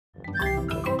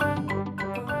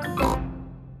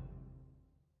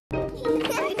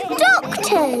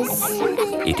colours.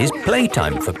 It is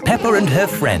playtime for Peppa and her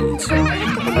friends.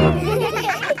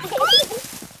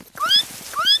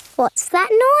 What's that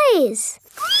noise?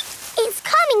 It's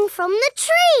coming from the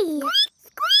tree.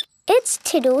 It's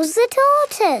Tiddles the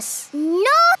tortoise.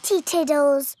 Naughty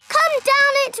Tiddles! Come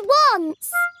down at once!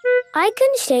 I can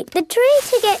shake the tree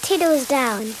to get Tiddles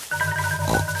down. Is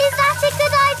that a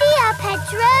good idea,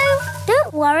 Pedro?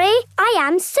 Don't worry, I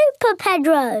am Super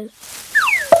Pedro.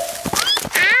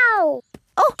 Ow!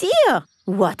 Oh dear,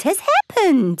 what has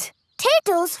happened?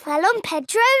 Tiddles fell on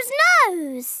Pedro's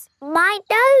nose. My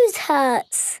nose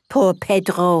hurts. Poor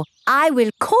Pedro. I will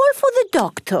call for the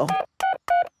doctor.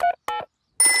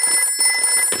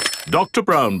 Dr.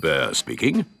 Brown Bear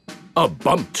speaking. A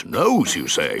bumped nose, you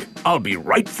say? I'll be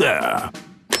right there.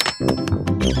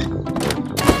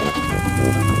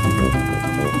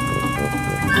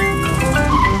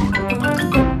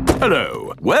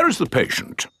 Hello. Where is the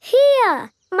patient?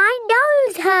 Here. My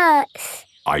nose hurts.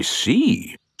 I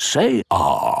see. Say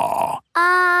ah.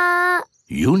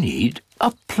 You need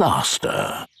a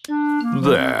plaster.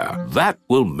 There. That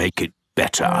will make it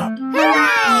better.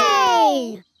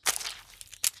 Hooray!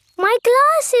 My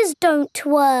glasses don't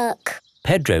work.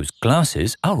 Pedro's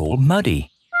glasses are all muddy.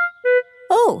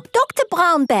 Oh, Dr.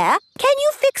 Brown Bear, can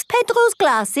you fix Pedro's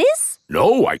glasses?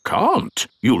 No, I can't.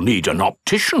 You'll need an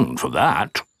optician for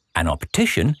that. An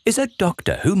optician is a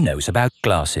doctor who knows about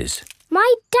glasses.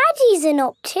 My daddy's an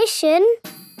optician.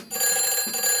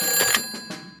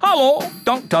 Hello,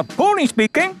 Dr. Pony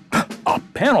speaking. A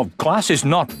pair of glasses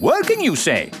not working, you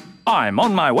say? I'm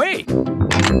on my way.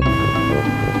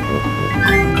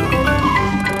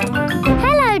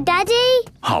 Hello, Daddy.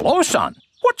 Hello, son.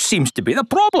 What seems to be the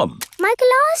problem? My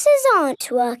glasses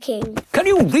aren't working. Can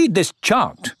you read this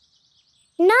chart?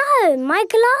 No, my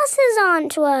glasses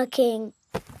aren't working.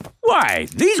 Why,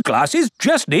 these glasses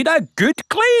just need a good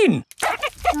clean.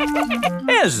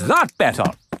 Is that better?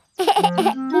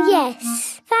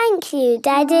 Yes. Thank you,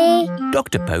 Daddy.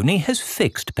 Dr. Pony has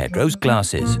fixed Pedro's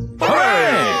glasses.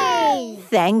 Hooray!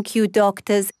 Thank you,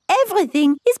 doctors.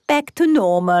 Everything is back to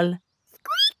normal.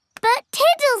 But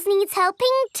Tiddles needs helping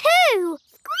too.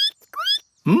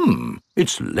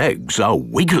 Its legs are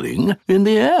wiggling in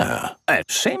the air.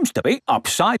 It seems to be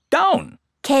upside down.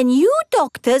 Can you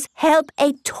doctors help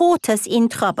a tortoise in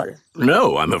trouble?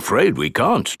 No, I'm afraid we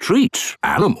can't treat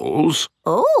animals.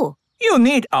 Oh. You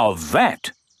need a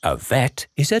vet. A vet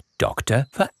is a doctor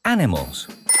for animals.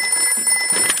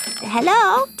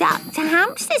 Hello, Dr.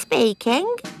 Hamster speaking.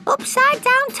 Upside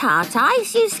down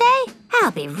tortoise, you say? I'll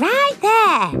be right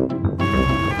there.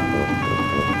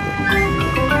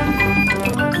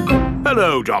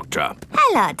 Hello, Doctor.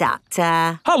 Hello,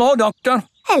 Doctor. Hello, Doctor.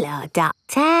 Hello,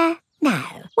 Doctor. Now,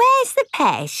 where's the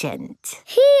patient?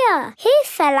 Here. He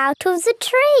fell out of the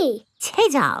tree.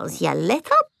 Tiddles, you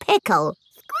little pickle.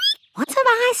 What have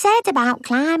I said about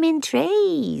climbing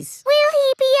trees? Will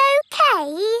he be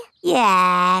okay?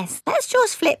 Yes, let's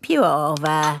just flip you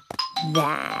over.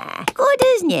 There, good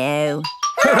as new.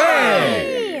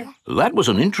 Hooray! That was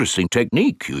an interesting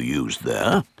technique you used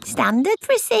there. Standard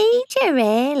procedure,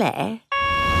 really.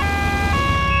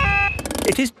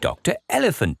 It is Dr.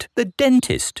 Elephant, the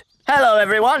dentist. Hello,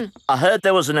 everyone. I heard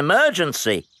there was an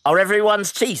emergency. Are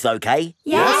everyone's teeth okay?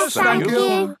 Yes, thank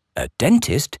you. A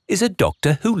dentist is a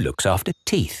doctor who looks after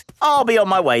teeth. I'll be on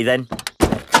my way then.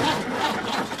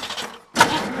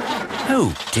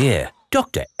 Oh dear,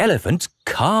 Dr. Elephant's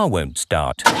car won't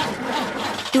start.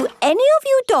 Do any of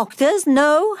you doctors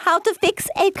know how to fix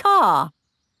a car?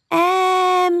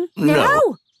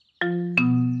 No.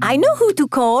 I know who to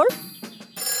call.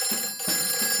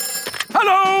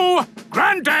 Hello!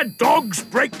 Grandad Dog's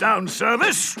breakdown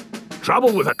service.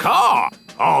 Trouble with a car.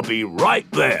 I'll be right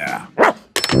there.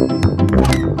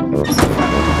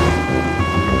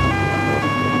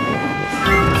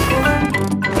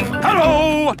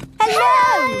 Hello!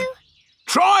 Hello!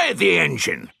 Try the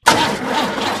engine.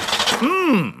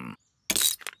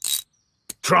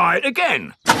 Try it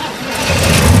again.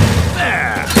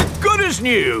 There. Good as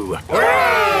new.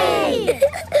 Hooray!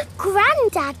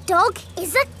 Grandad Dog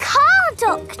is a car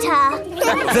doctor.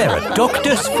 There are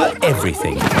doctors for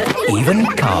everything, even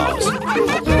cars.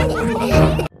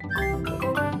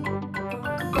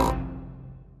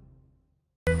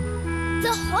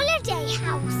 The holiday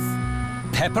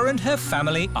house. Peppa and her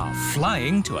family are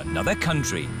flying to another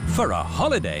country for a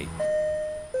holiday.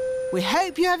 We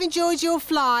hope you have enjoyed your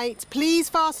flight. Please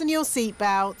fasten your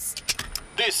seatbelts.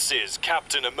 This is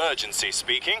Captain Emergency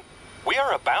speaking. We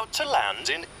are about to land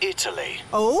in Italy.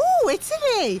 Oh,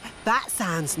 Italy! That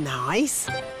sounds nice.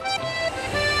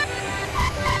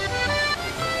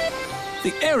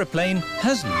 The aeroplane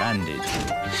has landed.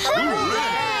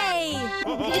 Hooray!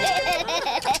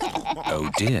 Oh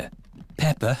dear.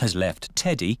 Peppa has left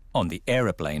Teddy on the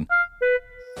aeroplane.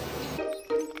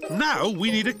 Now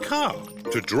we need a car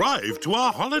to drive to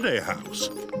our holiday house.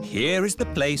 Here is the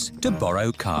place to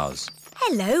borrow cars.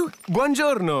 Hello.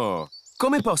 Buongiorno.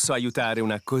 Come posso aiutare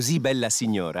una così bella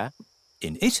signora?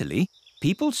 In Italy,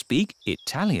 people speak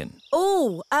Italian.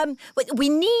 Oh, we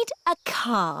need a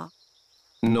car.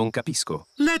 Non capisco.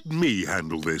 Let me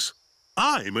handle this.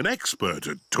 I'm an expert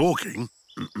at talking.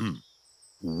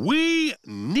 We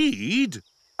need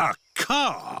a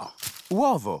car.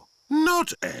 Uovo.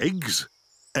 Not eggs.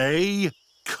 A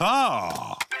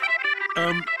car.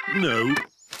 No.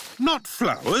 Not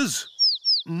flowers.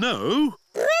 No.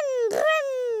 Brum,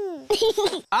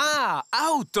 brum. Ah,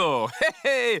 auto.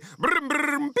 Brum,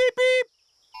 brum, beep, beep.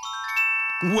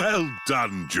 Well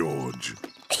done, George.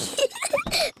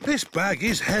 This bag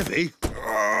is heavy.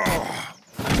 Oh.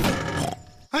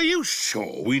 Are you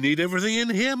sure we need everything in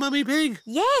here, Mummy Pig?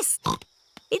 Yes.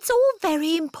 It's all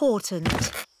very important.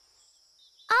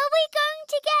 Are we going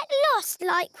to get lost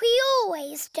like we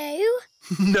always do?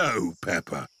 No,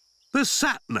 Peppa. The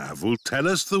sat-nav will tell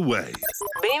us the way.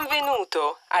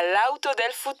 Benvenuto all'auto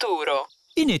del futuro.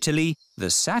 In Italy, the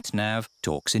sat-nav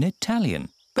talks in Italian.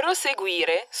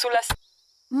 Proseguire sulla...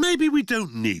 Maybe we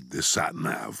don't need the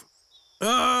sat-nav.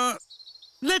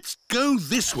 Let's go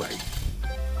this way.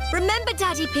 Remember,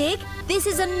 Daddy Pig, this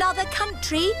is another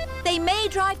country. They may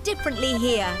drive differently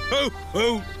here.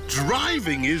 Oh,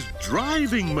 driving is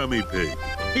driving, Mummy Pig.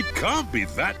 It can't be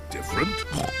that different.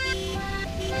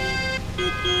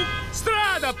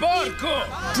 Strada, porco!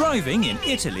 Driving in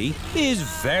Italy is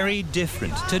very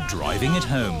different to driving at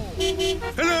home.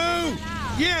 Hello!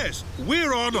 Yes,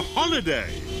 we're on holiday.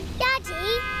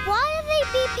 Daddy, why are they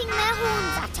beeping their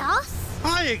horns at us?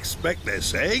 I expect they're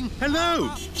saying hello.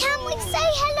 Can we say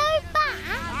hello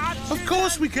back? Of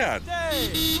course we can.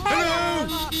 Hello!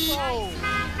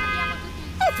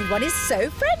 Everyone is so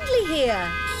friendly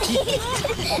here.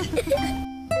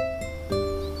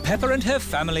 Peppa and her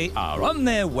family are on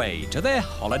their way to their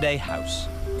holiday house.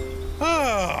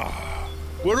 Ah,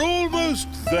 we're almost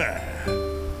there.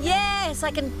 Yes,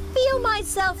 I can feel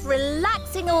myself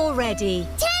relaxing already.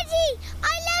 Teddy!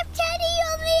 I left Teddy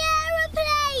on the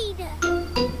aeroplane!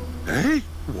 Eh?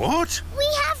 What? We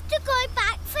have to go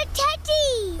back for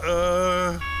Teddy!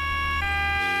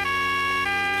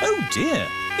 Oh dear,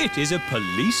 it is a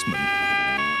policeman.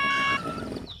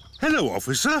 Hello,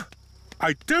 officer.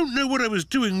 I don't know what I was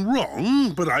doing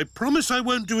wrong, but I promise I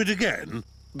won't do it again.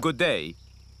 Good day.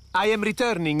 I am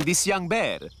returning this young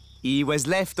bear. He was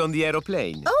left on the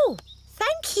aeroplane. Oh,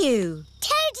 thank you.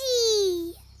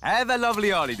 Teddy! Have a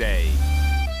lovely holiday.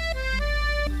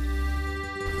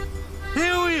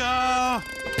 Here we are.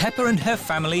 Peppa and her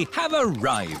family have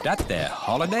arrived at their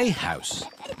holiday house.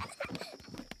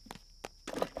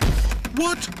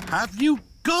 What have you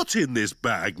got in this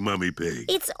bag, Mummy Pig?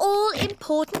 It's all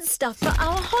important stuff for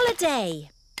our holiday.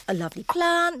 A lovely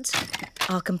plant,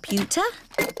 our computer,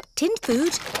 tinned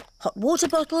food, hot water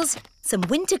bottles, some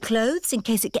winter clothes in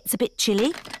case it gets a bit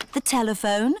chilly, the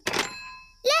telephone.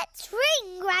 Let's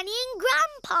ring Granny and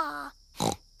Grandpa.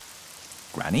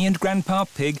 Granny and Grandpa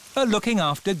Pig are looking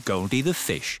after Goldie the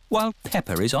fish while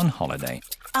Peppa is on holiday.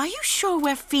 Are you sure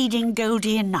we're feeding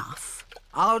Goldie enough?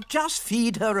 I'll just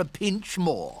feed her a pinch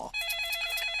more.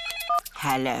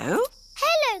 Hello?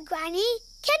 Hello, Granny.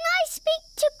 Can I speak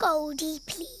to Goldie,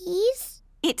 please?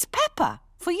 It's Peppa,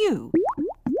 for you.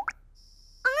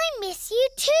 I miss you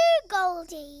too,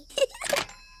 Goldie.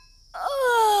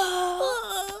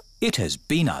 It has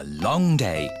been a long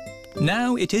day.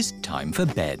 Now it is time for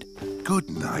bed. Good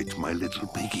night, my little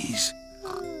piggies.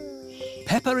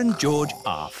 Peppa and George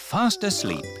are fast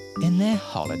asleep in their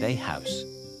holiday house.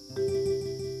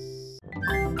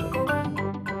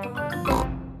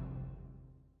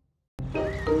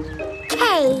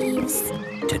 Caves.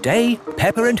 Today,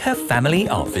 Peppa and her family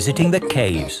are visiting the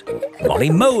caves. Molly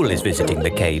Mole is visiting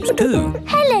the caves too.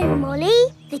 Hello,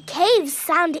 Molly. The caves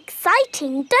sound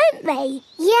exciting, don't they?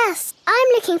 Yes, I'm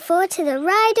looking forward to the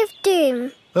Ride of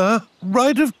Doom.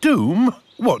 Ride of Doom?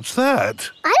 What's that?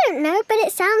 I don't know, but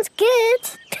it sounds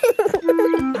good.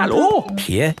 Hello,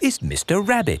 here is Mr.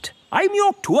 Rabbit. I'm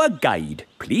your tour guide.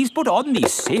 Please put on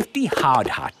these safety hard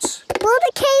hats. Will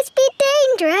the caves be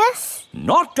dangerous?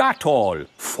 Not at all.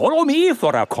 Follow me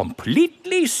for a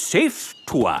completely safe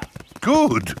tour.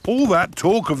 Good. All that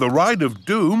talk of the Ride of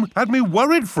Doom had me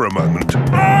worried for a moment.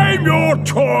 I'm your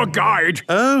tour guide.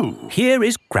 Oh. Here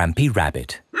is Grampy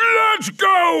Rabbit. Let's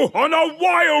go on a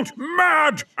wild,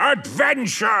 mad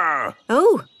adventure.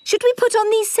 Oh, should we put on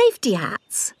these safety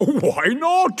hats? Why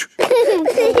not?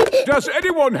 Does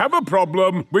anyone have a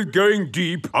problem with going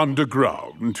deep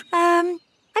underground? I'm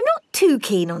not too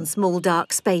keen on small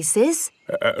dark spaces.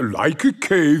 Like a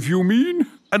cave, you mean?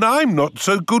 And I'm not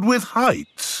so good with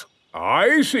heights.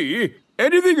 I see.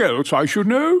 Anything else I should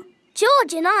know?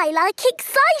 George and I like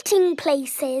exciting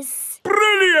places.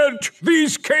 Brilliant!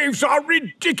 These caves are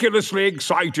ridiculously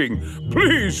exciting.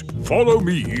 Please follow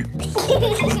me.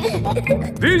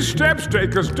 These steps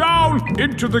take us down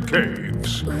into the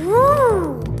caves.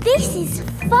 Ooh, this is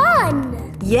fun.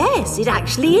 Yes, it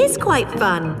actually is quite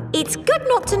fun. It's good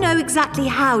not to know exactly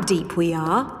how deep we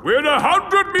are. We're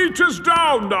 100 meters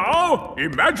down now.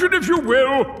 Imagine, if you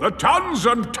will, the tons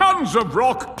and tons of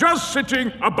rock just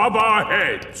sitting above our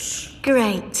heads.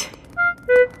 Great.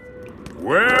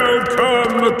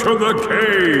 Welcome to the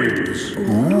caves.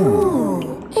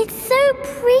 Ooh. It's so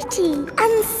pretty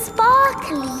and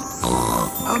sparkly.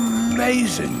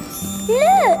 Amazing.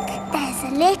 Look, there's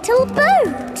a little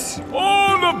boat.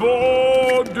 All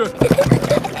aboard!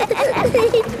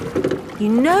 You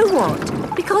know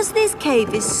what? Because this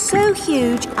cave is so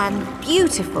huge and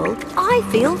beautiful, I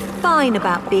feel fine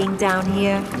about being down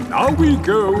here. Now we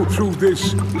go through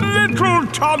this little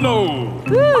tunnel.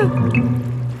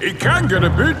 It can get a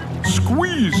bit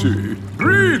squeezy.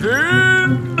 Breathe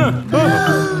in.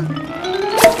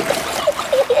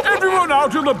 Everyone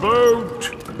out of the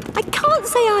boat. I can't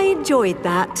say I enjoyed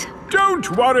that. Don't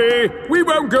worry. We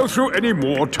won't go through any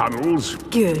more tunnels.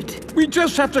 Good. We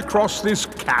just have to cross this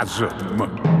chasm.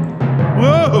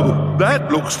 Whoa,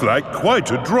 that looks like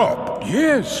quite a drop.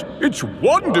 Yes, it's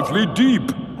wonderfully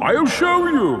deep. I'll show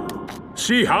you.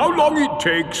 See how long it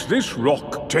takes this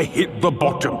rock to hit the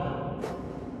bottom.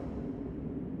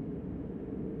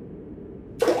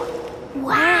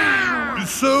 Wow.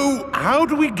 So, how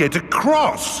do we get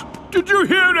across? Did you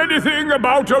hear anything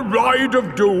about a ride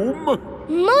of doom?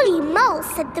 Molly Mole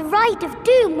said the ride of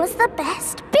doom was the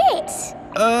best bit.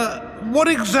 What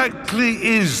exactly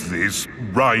is this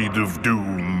ride of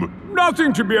doom?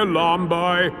 Nothing to be alarmed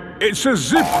by. It's a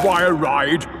zip wire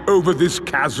ride over this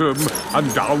chasm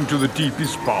and down to the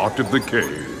deepest part of the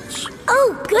caves.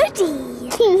 Oh, goody.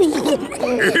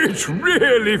 It's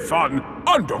really fun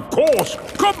and, of course,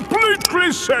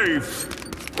 completely safe.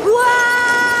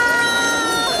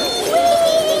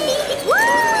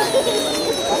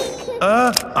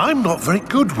 I'm not very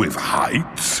good with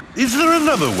heights. Is there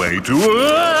another way to... See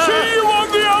you on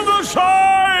the other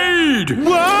side!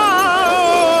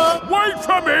 Whoa! Wait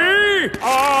for me!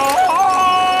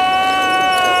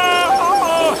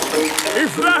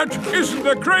 If that isn't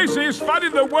the craziest fun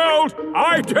in the world,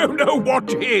 I don't know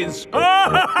what is. It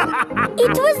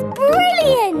was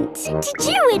brilliant. Did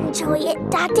you enjoy it,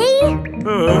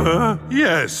 Daddy?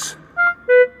 Yes.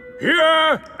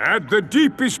 Here, at the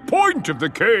deepest point of the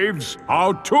caves,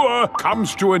 our tour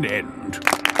comes to an end.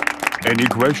 Any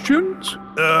questions?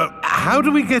 How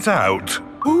do we get out?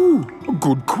 Oh, a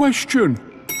good question.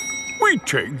 We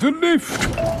take the lift.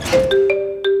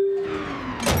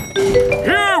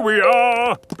 Here we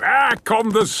are, back on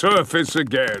the surface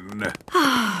again.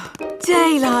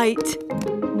 Daylight.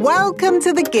 Welcome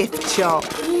to the gift shop.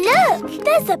 Look,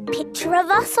 there's a picture of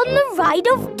us on the ride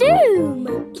of doom.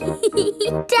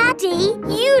 Daddy,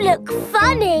 you look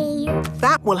funny.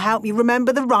 That will help you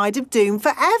remember the ride of doom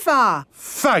forever.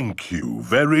 Thank you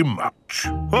very much.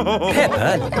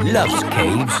 Peppa loves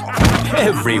caves.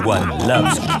 Everyone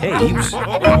loves caves.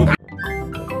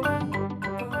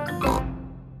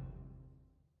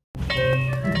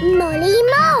 Molly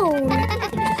Mole.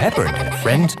 Peppa and her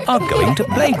friends are going to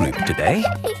playgroup today.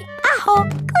 Aho,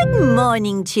 good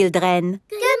morning, children.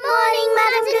 Good morning,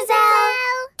 Madame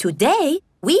Gazelle. Today,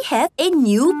 we have a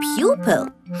new pupil.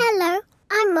 Hello,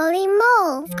 I'm Molly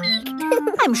Mole.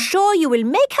 I'm sure you will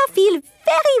make her feel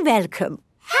very welcome.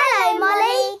 Hello,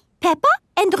 Molly. Peppa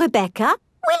and Rebecca,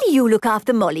 will you look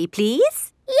after Molly,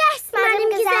 please? Yes, Madame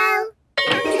Gazelle.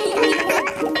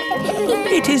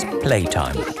 It is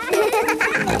playtime.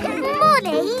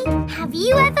 Molly, have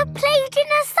you ever played in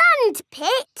a sand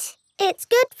pit? It's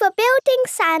good for building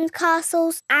sand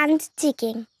castles and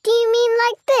digging. Do you mean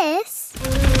like this?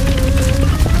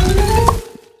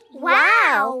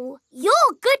 Wow!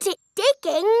 You're good at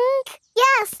digging.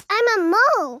 Yes, I'm a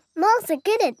mole. Moles are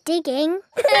good at digging.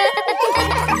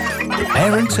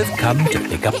 Parents have come to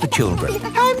pick up the children.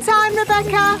 Home time,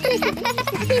 Rebecca.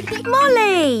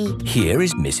 Molly! Here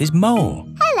is Mrs. Mole.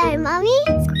 Hello, Mummy.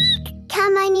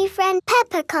 Can my new friend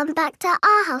Peppa come back to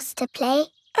our house to play?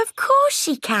 Of course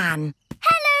she can.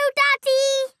 Hello,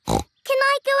 Daddy. Can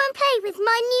I go and play with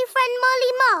my new friend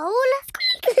Molly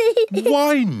Mole?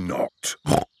 Why not?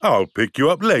 I'll pick you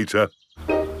up later.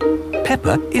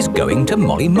 Peppa is going to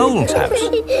Molly Mole's house.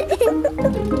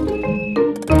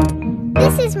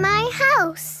 This is my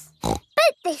house.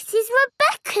 But this is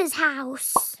Rebecca's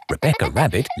house. Rebecca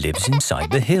Rabbit lives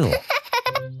inside the hill.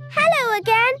 Hello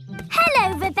again.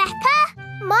 Hello, Rebecca.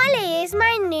 Molly is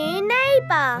my new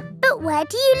neighbour. But where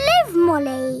do you live,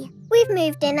 Molly? We've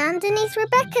moved in underneath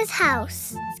Rebecca's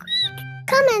house.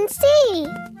 Come and see.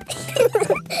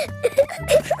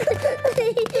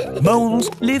 Moles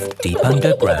live deep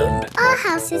underground. Our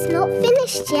house is not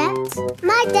finished yet.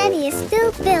 My daddy is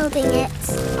still building it.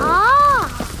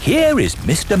 Ah! Here is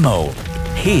Mr. Mole.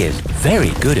 He is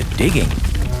very good at digging.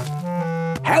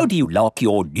 How do you like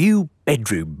your new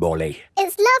bedroom, Molly?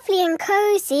 It's lovely and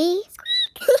cosy.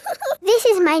 This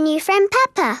is my new friend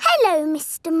Peppa. Hello,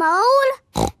 Mr.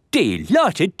 Mole.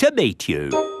 Delighted to meet you.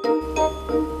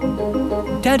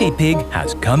 Daddy Pig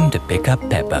has come to pick up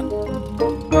Peppa.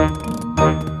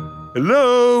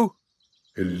 Hello?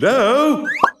 Hello?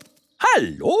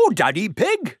 Hello, Daddy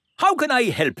Pig. How can I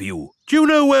help you? Do you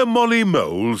know where Molly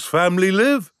Mole's family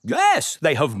live? Yes,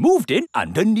 they have moved in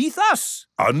underneath us.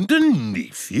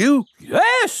 Underneath you?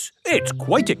 Yes, it's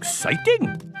quite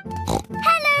exciting.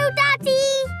 Hello, Daddy.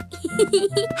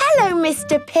 Hello,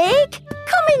 Mr. Pig.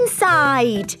 Come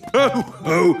inside.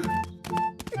 Oh.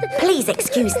 Please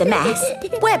excuse the mess.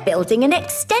 We're building an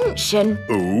extension.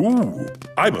 Oh,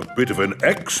 I'm a bit of an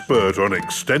expert on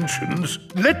extensions.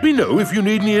 Let me know if you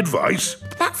need any advice.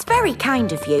 That's very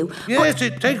kind of you. Yes,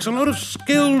 it takes a lot of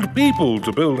skilled people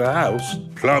to build a house.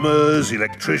 Plumbers,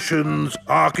 electricians,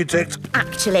 architects.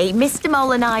 Actually, Mr.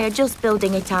 Mole and I are just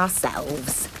building it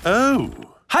ourselves. Oh.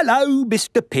 Hello,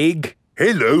 Mr. Pig.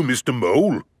 Hello, Mr.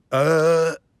 Mole.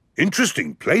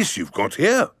 Interesting place you've got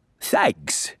here.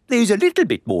 Thanks. There's a little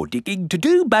bit more digging to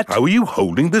do, but... How are you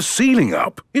holding the ceiling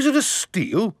up? Is it a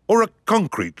steel or a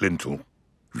concrete lintel?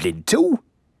 Lintel?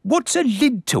 What's a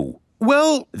lintel?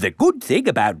 Well, the good thing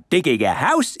about digging a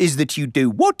house is that you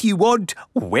do what you want,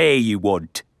 where you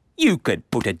want. You could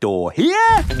put a door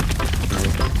here.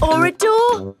 Or a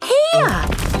door here.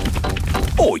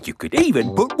 Or you could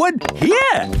even put one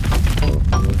here.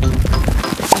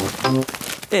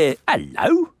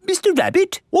 Hello, Mr.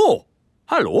 Rabbit. Oh,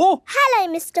 hello.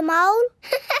 Hello, Mr.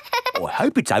 Mole. I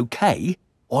hope it's okay.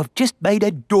 I've just made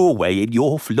a doorway in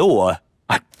your floor.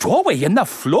 A doorway in the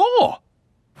floor?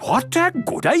 What a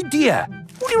good idea.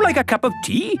 Would you like a cup of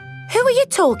tea? Who are you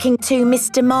talking to,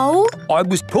 Mr. Mole? I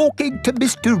was talking to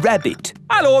Mr. Rabbit.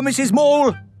 Hello, Mrs.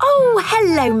 Mole. Oh,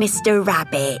 hello, Mr.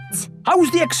 Rabbit. How's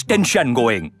the extension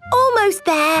going? Almost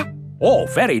there. Oh,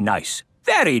 very nice.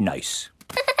 Very nice.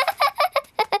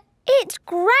 It's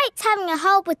great having a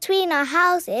hole between our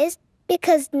houses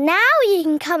because now you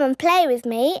can come and play with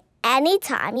me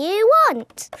anytime you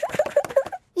want.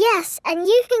 Yes, and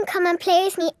you can come and play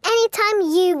with me anytime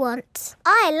you want.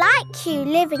 I like you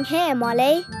living here,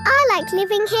 Molly. I like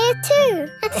living here too.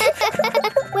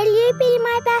 Will you be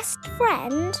my best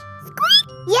friend?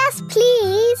 Yes,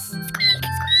 please.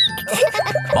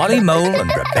 Molly Mole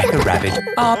and Rebecca Rabbit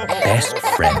are best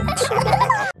friends.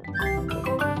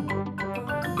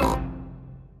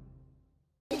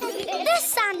 The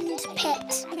sand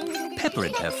pit. Peppa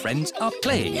and her friends are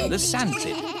playing in the sand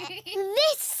pit.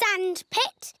 This sand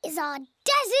pit is our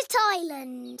desert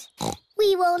island.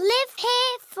 We will live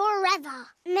here forever.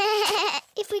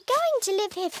 If we're going to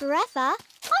live here forever, I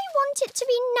want it to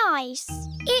be nice.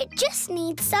 It just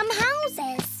needs some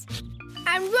houses.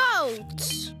 And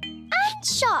roads. And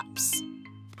shops.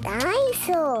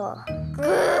 Dinosaur.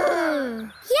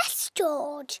 Yes,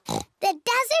 George. The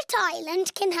desert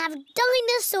island can have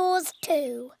dinosaurs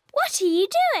too. What are you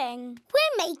doing?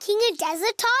 We're making a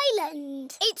desert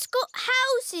island. It's got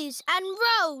houses and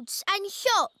roads and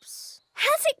shops.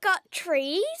 Has it got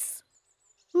trees?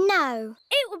 No.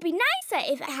 It would be nicer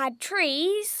if it had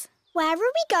trees. Where are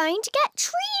we going to get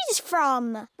trees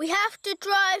from? We have to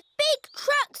drive big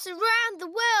trucks around the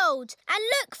world and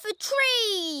look for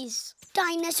trees.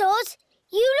 Dinosaurs,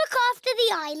 you look after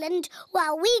the island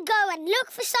while we go and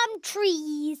look for some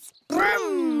trees.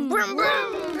 Brum, brum,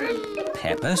 brum.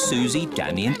 Peppa, Suzy,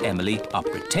 Danny and Emily are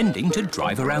pretending to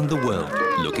drive around the world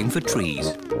looking for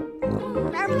trees.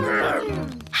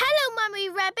 Hello, Mummy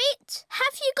Rabbit.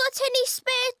 Have you got any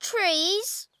spare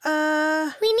trees?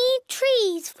 We need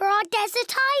trees for our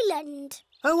desert island.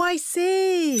 Oh, I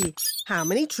see. How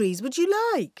many trees would you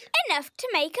like? Enough to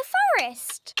make a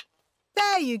forest.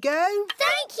 There you go.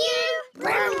 Thank you.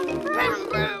 Brum, brum,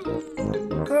 brum.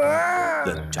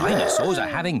 The dinosaurs are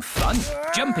having fun,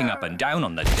 jumping up and down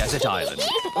on the desert island.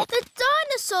 The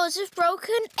dinosaurs have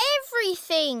broken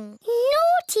everything.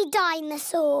 Naughty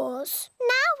dinosaurs.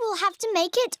 Now we'll have to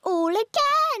make it all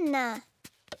again.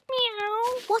 Meow.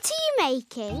 What are you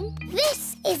making?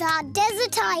 This is our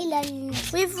desert island.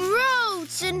 With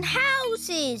roads and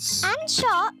houses. And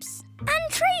shops.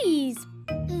 And trees.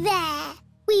 There.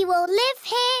 We will live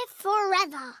here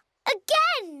forever.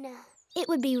 Again. It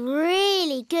would be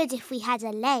really good if we had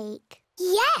a lake.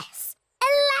 Yes, a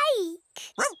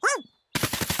lake.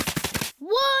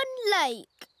 One lake.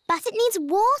 But it needs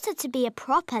water to be a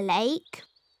proper lake.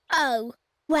 Oh,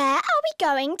 where are we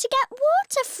going to get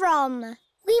water from?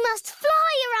 We must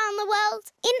fly around the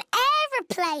world in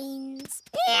aeroplanes.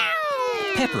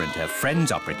 Meow. Peppa and her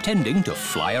friends are pretending to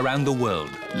fly around the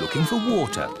world, looking for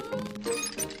water.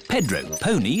 Pedro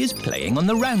Pony is playing on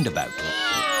the roundabout.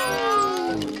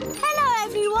 Hello,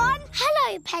 everyone.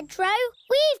 Hello, Pedro.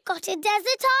 We've got a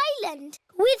desert island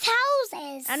with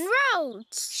houses. And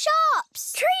roads.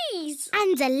 Shops. Trees.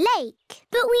 And a lake.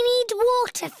 But we need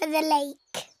water for the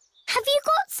lake. Have you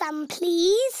got some,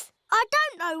 please? I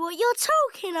don't know what you're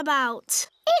talking about.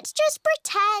 It's just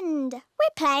pretend.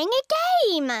 We're playing a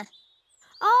game.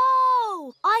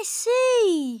 Oh, I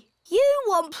see. You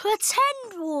want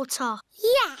pretend water?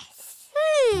 Yes.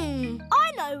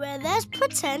 I know where there's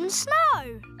pretend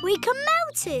snow. We can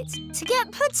melt it to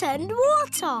get pretend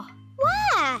water.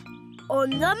 Where? On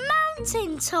the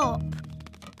mountain top.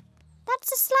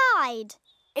 That's a slide.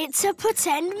 It's a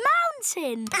pretend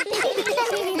mountain.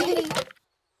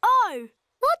 Oh.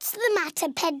 What's the matter,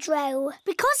 Pedro?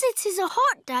 Because it is a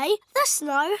hot day, the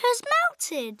snow has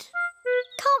melted.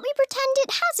 Can't we pretend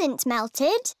it hasn't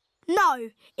melted? No,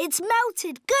 it's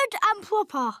melted good and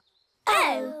proper.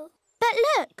 Oh. But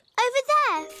look, over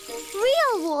there,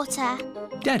 real water.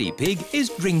 Daddy Pig is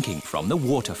drinking from the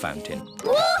water fountain.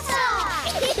 Water!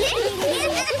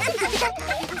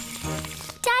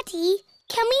 Daddy,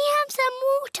 can we have some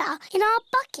water in our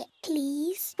bucket,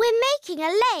 please? We're making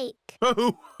a lake.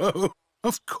 Oh,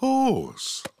 of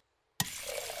course.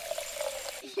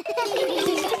 We've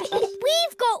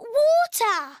got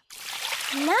water.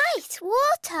 Nice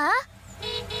water.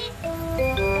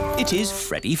 It is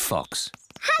Freddy Fox.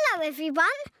 Hello,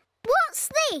 everyone. What's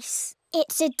this?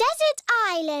 It's a desert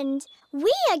island.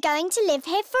 We are going to live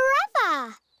here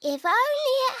forever. If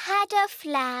only it had a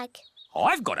flag.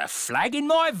 I've got a flag in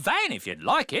my van if you'd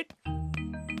like it.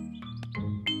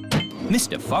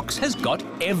 Mr. Fox has got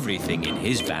everything in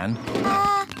his van.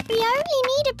 We only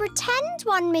need a pretend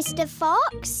one, Mr.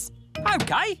 Fox.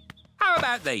 OK. How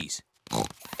about these?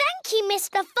 Thank you,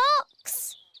 Mr.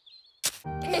 Fox.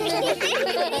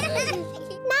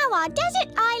 Now our desert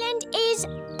island is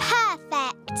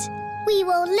perfect. We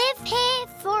will live here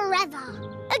forever.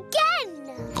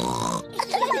 Again!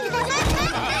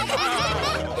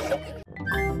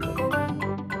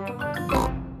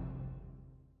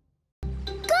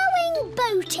 Going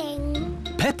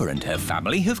boating. Peppa and her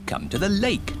family have come to the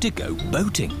lake to go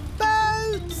boating.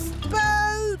 Boats!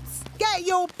 Boats! Get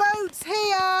your boats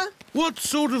here! What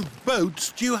sort of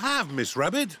boats do you have, Miss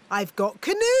Rabbit? I've got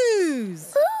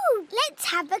canoes. Ooh, let's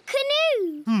have a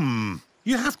canoe.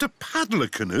 You have to paddle a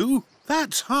canoe?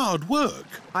 That's hard work.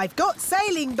 I've got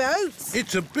sailing boats.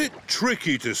 It's a bit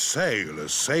tricky to sail a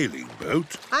sailing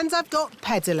boat. And I've got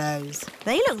pedalos.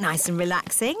 They look nice and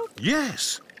relaxing.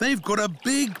 Yes, they've got a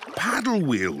big paddle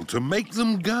wheel to make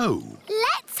them go.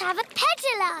 Let's have a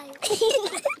pedalo.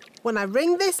 When I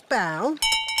ring this bell,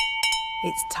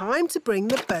 it's time to bring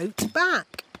the boat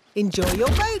back. Enjoy your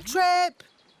boat trip.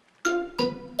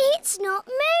 It's not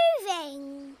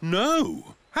moving.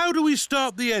 No. How do we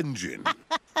start the engine?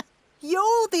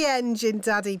 You're the engine,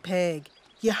 Daddy Pig.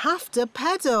 You have to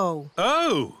pedal.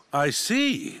 Oh, I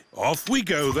see. Off we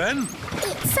go then.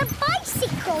 It's a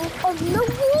bicycle on the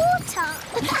water.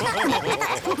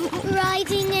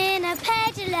 Riding in a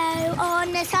pedalo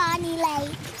on a sunny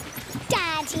lake.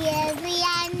 Daddy is the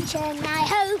engine. I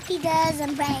hope he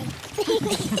doesn't break.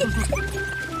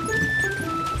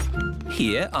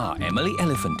 Here are Emily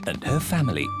Elephant and her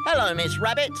family. Hello, Miss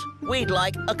Rabbit. We'd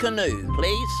like a canoe,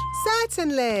 please.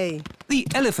 Certainly. The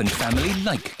elephant family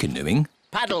like canoeing.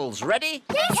 Paddles ready?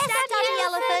 Yes, Daddy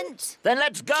Elephant. Then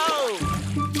let's go.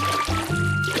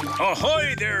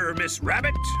 Ahoy there, Miss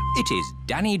Rabbit. It is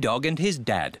Danny Dog and his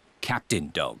dad,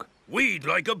 Captain Dog. We'd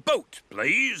like a boat,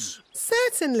 please.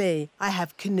 Certainly. I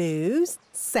have canoes,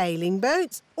 sailing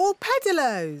boats or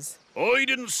pedalos. I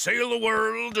didn't sail the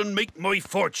world and make my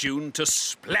fortune to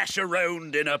splash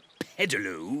around in a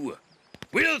pedalo.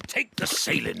 We'll take the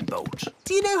sailing boat.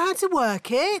 Do you know how to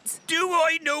work it? Do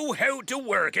I know how to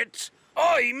work it?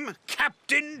 I'm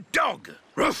Captain Dog.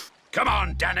 Ruff! Come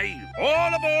on, Danny.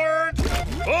 All aboard!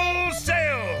 Full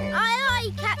sail! Aye,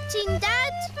 aye, Captain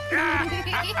Dad.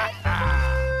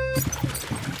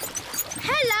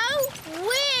 Hello,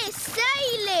 We're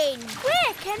sailing.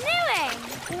 We're canoeing.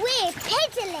 We're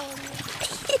pedalling.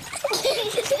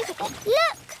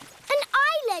 Look, an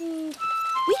island.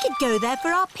 We could go there for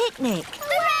our picnic.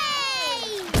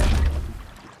 Hooray!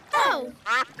 Oh.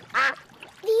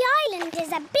 The island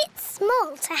is a bit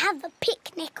small to have a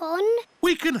picnic on.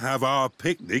 We can have our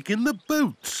picnic in the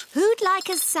boat. Who'd like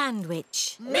a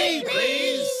sandwich? Me,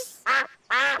 please.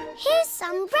 Here's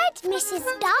some bread, Mrs.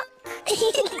 Duck.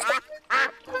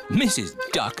 Mrs.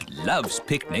 Duck loves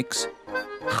picnics.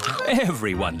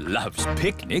 Everyone loves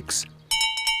picnics.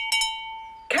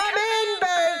 Come in,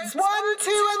 boats. 1,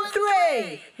 2 and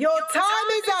 3. Your time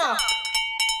is up.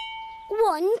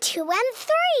 1, 2 and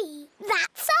 3.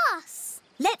 That's us.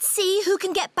 Let's see who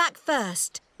can get back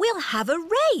first. We'll have a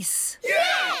race.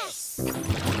 Yes!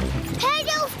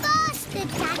 Pedal faster,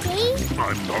 Daddy.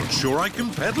 I'm not sure I can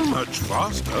pedal much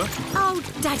faster. Oh,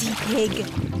 Daddy Pig.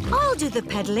 I'll do the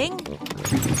pedalling.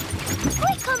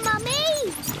 Quicker,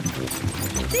 Mummy.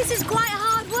 This is quite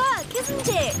hard work, isn't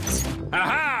it?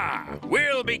 Aha!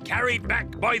 We'll be carried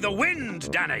back by the wind,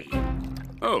 Danny.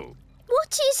 Oh,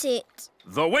 What is it?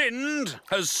 the wind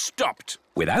has stopped.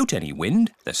 Without any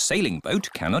wind, the sailing boat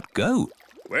cannot go.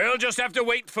 We'll just have to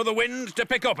wait for the wind to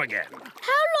pick up again. How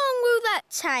long will that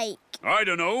take? I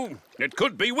don't know. It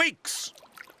could be weeks.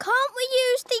 Can't we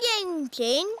use the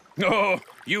engine? Oh,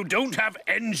 you don't have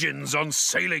engines on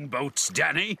sailing boats,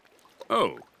 Danny.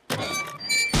 Oh.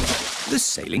 The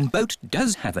sailing boat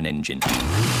does have an engine.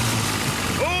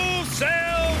 Full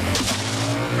sail!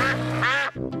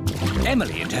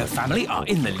 Emily and her family are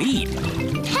in the lead.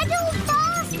 Pedal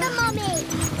faster, Mummy.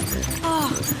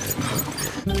 Oh,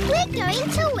 We're going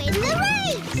to win the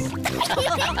race.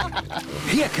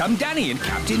 Here come Danny and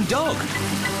Captain Dog.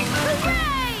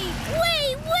 Hooray!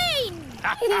 We win!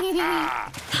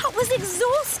 that was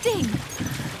exhausting.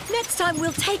 Next time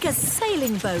we'll take a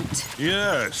sailing boat.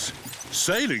 Yes,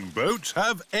 sailing boats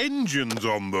have engines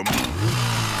on them.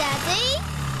 Daddy?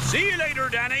 See you later,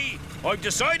 Danny. I've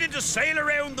decided to sail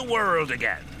around the world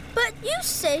again. But you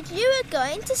said you were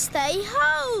going to stay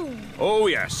home. Oh,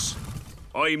 yes.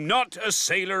 I'm not a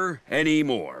sailor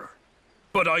anymore.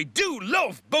 But I do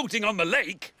love boating on the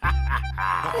lake.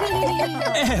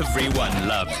 Everyone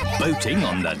loves boating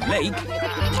on the lake.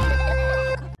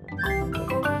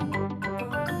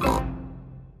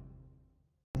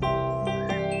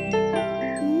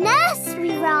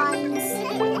 Nursery rhymes.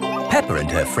 Peppa and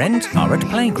her friends are at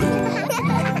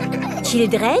playgroup.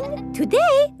 Children,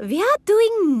 today we are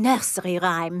doing nursery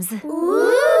rhymes.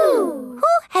 Ooh! Who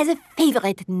has a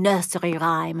favourite nursery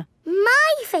rhyme?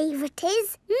 My favourite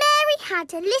is Mary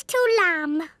Had a Little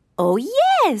Lamb. Oh,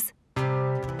 yes.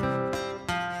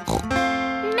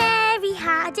 Mary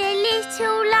had a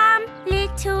little lamb,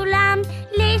 little lamb,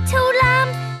 little lamb.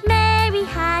 Mary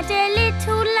had a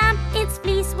little lamb, its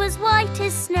fleece was white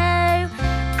as snow.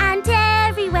 And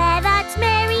everywhere that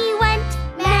Mary went,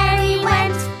 Mary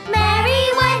went,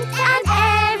 Mary went. And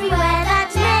everywhere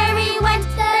that Mary went,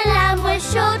 the lamb was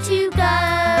sure to go.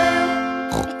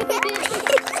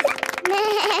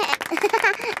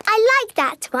 I like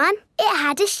that one. It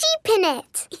had a sheep in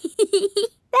it.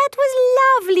 That was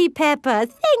lovely, Peppa.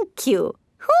 Thank you.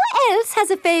 Who else has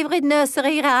a favourite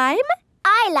nursery rhyme?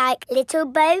 I like Little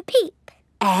Bo Peep.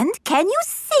 And can you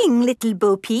sing, Little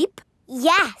Bo Peep?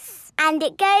 Yes, and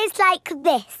it goes like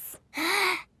this.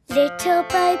 Little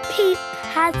Bo Peep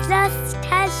has lost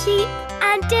her sheep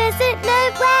and doesn't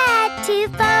know where to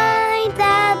find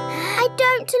them. I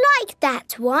don't like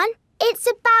that one. It's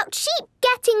about sheep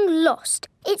getting lost.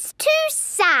 It's too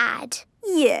sad.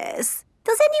 Yes.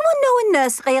 Does anyone know a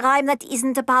nursery rhyme that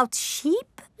isn't about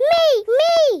sheep? Me!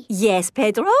 Yes,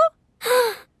 Pedro?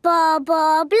 Ba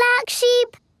ba black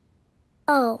sheep.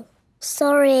 Oh,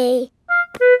 sorry.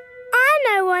 I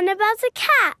know one about a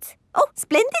cat. Oh,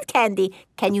 splendid, Candy.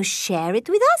 Can you share it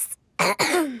with us?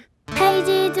 Hey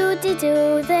diddle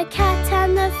diddle, the cat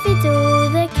and the fiddle,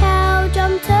 the cow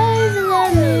jumped over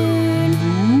the moon.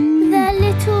 The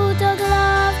little dog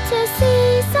loved to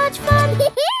see such fun, and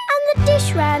the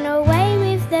dish ran away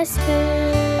with the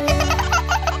spoon.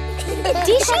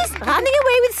 Dishes running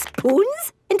away with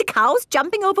spoons and cows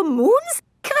jumping over moons?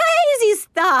 Crazy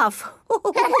stuff.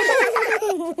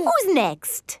 Who's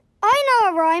next? I know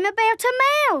a rhyme about a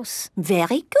mouse.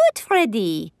 Very good,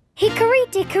 Freddy. Hickory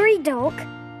dickory dock,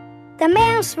 the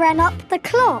mouse ran up the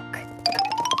clock.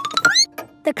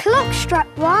 The clock struck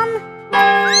 1,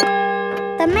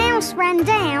 the mouse ran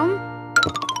down.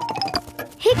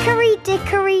 Hickory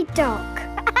dickory dock.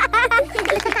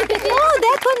 Oh,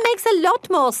 that one makes a lot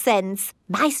more sense.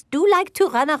 Mice do like to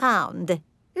run around.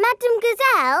 Madam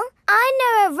Gazelle, I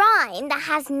know a rhyme that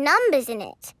has numbers in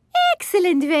it.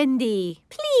 Excellent, Wendy.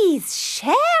 Please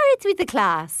share it with the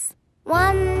class.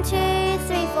 1, 2,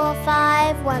 3, 4,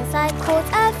 5. Once I caught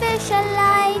a fish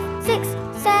alive. 6,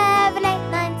 7, 8,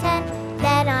 9, 10.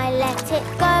 Then I let it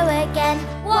go again.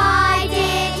 Why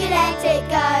did you let it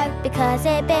go? Because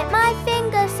it bit my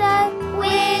finger so.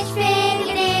 Which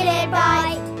finger did it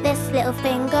bite? This little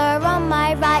finger on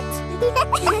my right.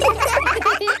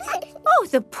 Oh,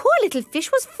 the poor little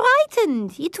fish was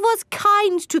frightened. It was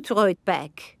kind to throw it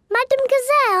back. Madam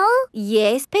Gazelle?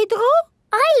 Yes, Pedro?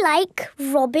 I like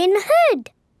Robin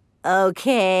Hood.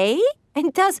 Okay.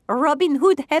 And does Robin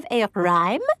Hood have a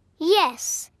rhyme?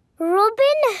 Yes.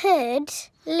 Robin Hood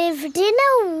lived in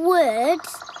a wood.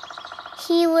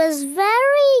 He was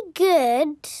very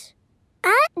good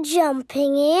at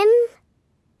jumping in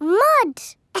mud.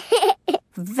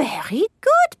 Very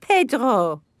good,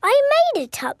 Pedro. I made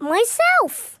it up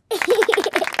myself.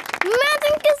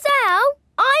 Madam Gazelle,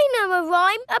 I know a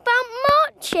rhyme about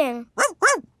marching.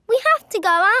 We have to go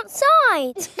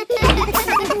outside.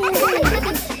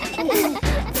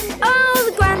 Oh,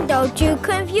 the grand old Duke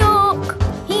of York.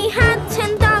 He had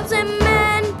 10,000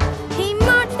 men. He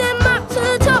marched them up to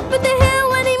the top of the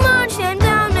hill and he marched them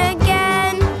down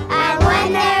again. And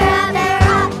when they're up, they're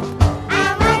up.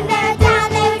 And when they're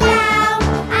down, they're down.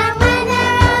 And when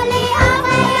they're only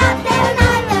halfway up, they're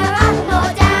neither up nor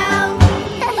down.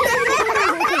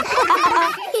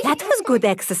 That was good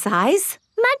exercise.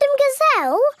 Madam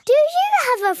Gazelle, do you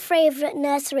have a favourite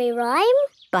nursery rhyme?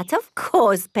 But of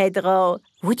course, Pedro.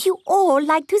 Would you all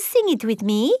like to sing it with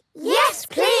me? Yes,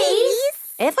 please.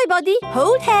 Everybody,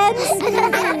 hold hands.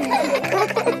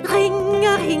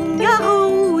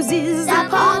 Ring-a-ring-a-roses, a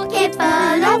pocket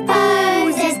full of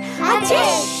posies, a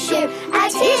tissue,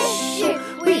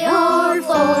 we all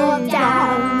fall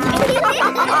down.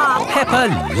 Peppa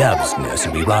loves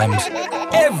nursery rhymes.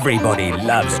 Everybody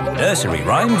loves nursery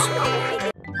rhymes.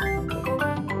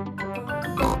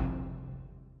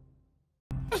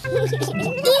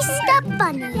 Easter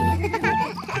Bunny.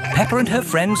 Peppa and her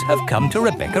friends have come to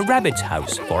Rebecca Rabbit's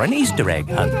house for an Easter egg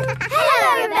hunt.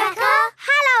 Hello, Rebecca.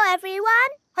 Hello,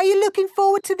 everyone. Are you looking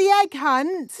forward to the egg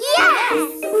hunt? Yes!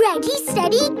 Ready,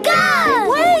 steady,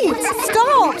 go! Wait!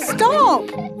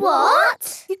 Stop!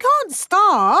 What? You can't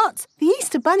start. The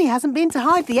Easter Bunny hasn't been to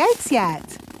hide the eggs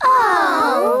yet.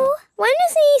 Oh! When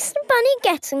is the Easter Bunny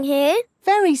getting here?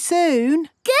 Very soon.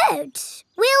 Good.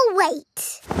 We'll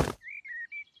wait.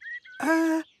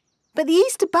 But the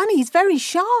Easter Bunny is very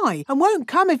shy and won't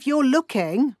come if you're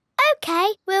looking.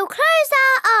 OK, we'll close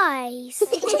our eyes.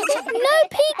 No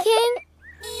peeking.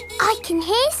 I can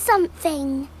hear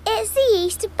something. It's the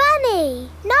Easter Bunny.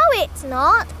 No, it's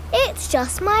not. It's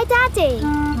just my daddy.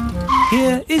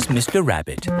 Here is Mr.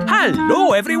 Rabbit.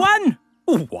 Hello, everyone.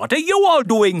 What are you all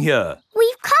doing here?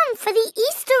 We've come for the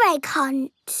Easter egg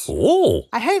hunt. Oh.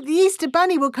 I hope the Easter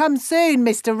Bunny will come soon,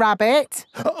 Mr. Rabbit.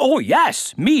 Oh,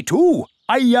 yes, me too.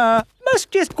 I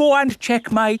must just go and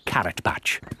check my carrot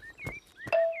patch.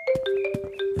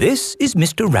 This is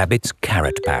Mr. Rabbit's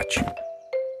carrot patch.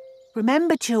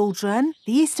 Remember, children,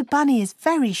 the Easter Bunny is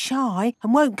very shy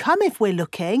and won't come if we're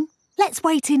looking. Let's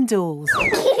wait indoors.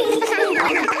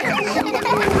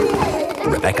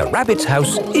 Rebecca Rabbit's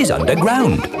house is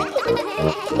underground.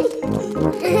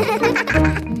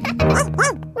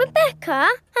 Rebecca,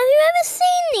 have you ever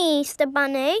seen the Easter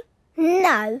Bunny?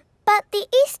 No, but the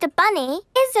Easter Bunny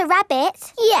is a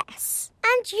rabbit. Yes.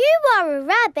 And you are a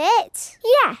rabbit.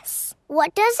 Yes.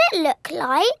 What does it look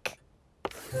like?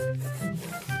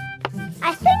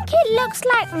 I think it looks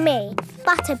like me,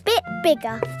 but a bit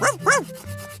bigger.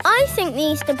 I think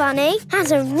the Easter Bunny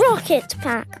has a rocket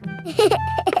pack.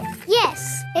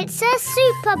 Yes, it's a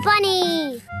super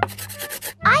bunny.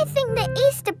 I think the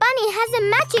Easter Bunny has a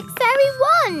magic fairy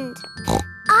wand.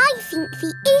 I think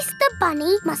the Easter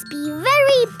Bunny must be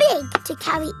very big to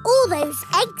carry all those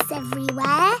eggs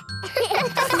everywhere.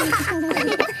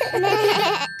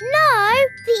 No,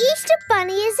 the Easter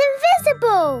Bunny is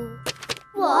invisible.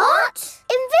 What?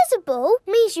 Invisible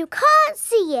means you can't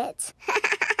see it.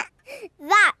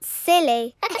 That's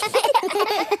silly.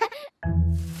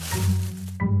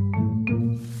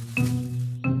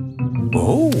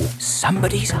 Oh,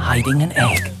 somebody's hiding an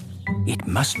egg. It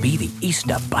must be the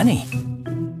Easter Bunny.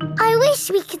 I wish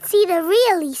we could see the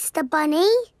real Easter Bunny.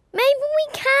 Maybe we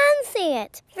can see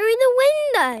it through the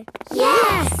window.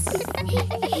 Yes!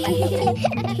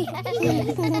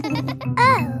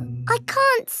 Oh, I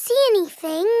can't see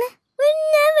anything. We're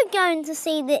never going to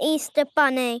see the Easter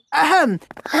Bunny.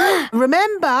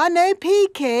 Remember, no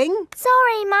peeking.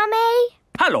 Sorry, Mummy.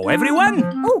 Hello, everyone.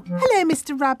 Oh, hello,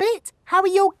 Mr. Rabbit. How are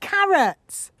your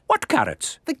carrots? What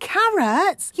carrots? The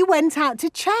carrots? You went out to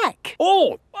check.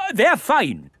 Oh, they're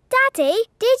fine. Daddy,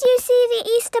 did you see the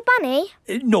Easter Bunny?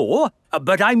 No,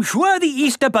 but I'm sure the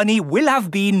Easter Bunny will have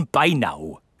been by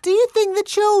now. Do you think the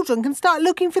children can start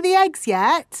looking for the eggs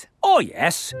yet? Oh,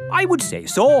 yes, I would say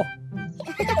so.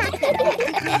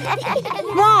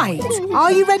 Right.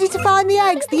 Are you ready to find the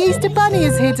eggs the Easter Bunny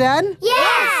has hidden?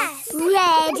 Yes!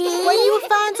 Ready? When you have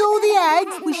found all the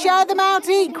eggs, we share them out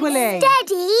equally.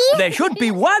 Steady! There should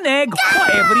be one egg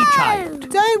for every child.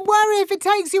 Don't worry if it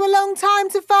takes you a long time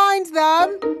to find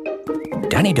them.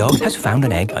 Danny Dog has found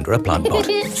an egg under a plant pot.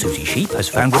 Suzy Sheep has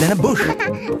found one in a bush.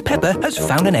 Peppa has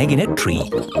found an egg in a tree.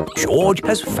 George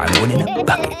has found one in a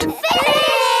bucket.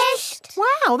 Finished!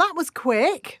 Wow, that was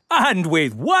quick. And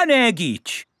with one egg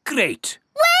each. Great.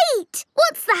 Wait!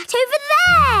 What's that over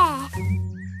there?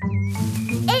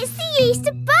 It's the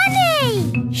Easter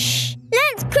Bunny! Shh!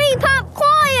 Let's creep up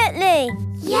quietly!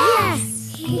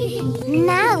 Yes!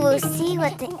 Now we'll see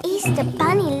what the Easter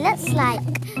Bunny looks like.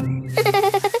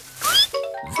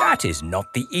 That is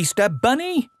not the Easter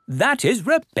Bunny. That is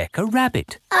Rebecca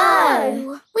Rabbit.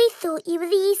 Oh! We thought you were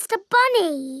the Easter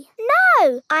Bunny.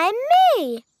 No, I'm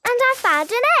me. And I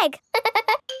found an egg.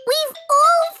 We've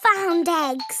all found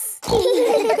eggs.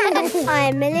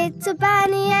 I'm a little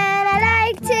bunny and I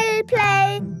like to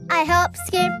play. I hop,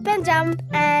 skip and jump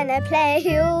and I play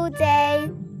all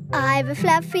day. I've a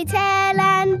fluffy tail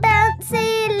and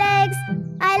bouncy legs.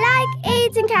 I like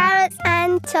eating carrots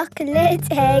and chocolate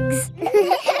eggs.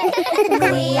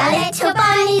 We are little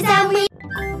bunnies and we...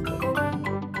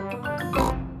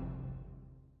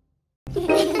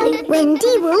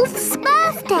 Wendy Wolf's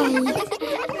birthday.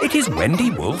 It is Wendy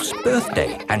Wolf's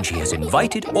birthday and she has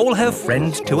invited all her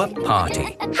friends to a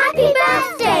party. Happy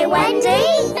birthday,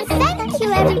 Wendy! Thank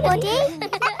you, everybody.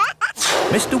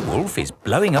 Mr. Wolf is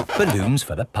blowing up balloons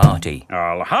for the party.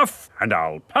 I'll huff and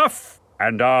I'll puff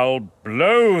and I'll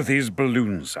blow these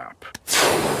balloons up.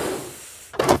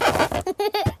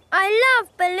 I love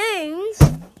balloons.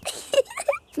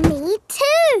 Me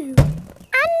too.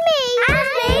 And me. And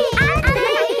me. And me.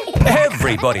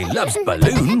 Everybody loves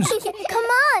balloons. Come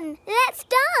on, let's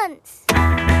dance.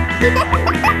 Don't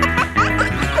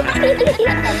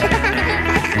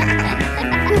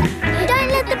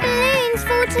let the balloons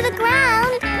fall to the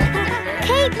ground.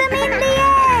 Keep them in the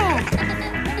air.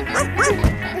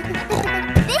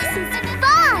 This is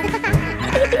fun.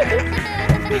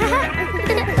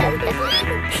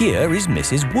 Here is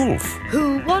Mrs. Wolf.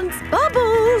 Who wants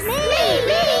bubbles? Me.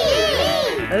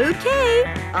 OK,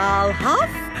 I'll huff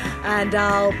and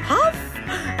I'll puff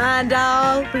and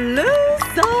I'll blow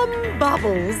some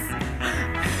bubbles.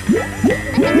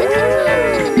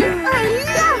 I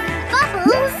love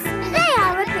bubbles. They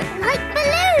are a bit like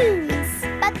balloons.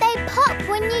 But they pop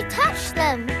when you touch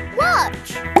them.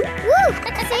 Watch. Woo!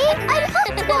 See? I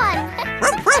popped one.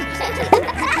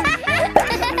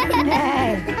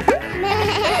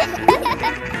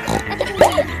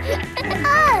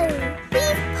 Oh,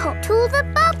 we've popped all the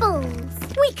bubbles.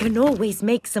 We can always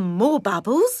make some more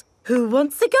bubbles. Who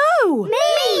wants to go? Me!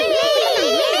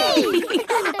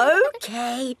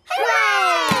 OK.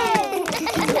 Hooray!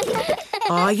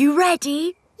 Are you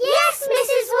ready? Yes,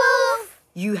 Mrs. Wolf.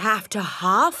 You have to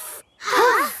huff.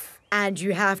 Huff. And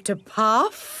you have to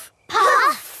puff.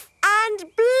 Puff. And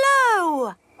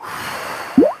blow.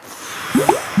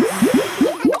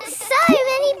 So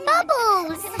many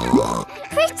bubbles.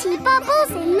 Pretty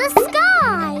bubbles in the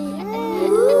sky.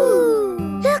 Ooh.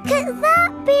 Look at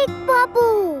that big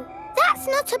bubble. That's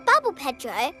not a bubble,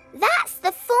 Pedro. That's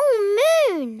the full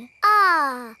moon.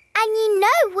 Ah, and you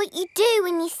know what you do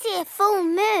when you see a full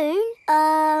moon?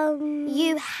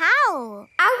 You howl.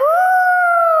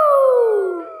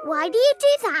 Ow! Why do you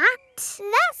do that?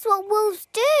 That's what wolves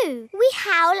do. We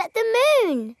howl at the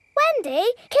moon. Wendy,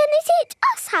 can you teach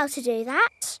us how to do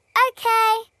that? OK.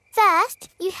 First,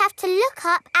 you have to look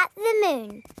up at the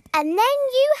moon. And then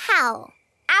you howl.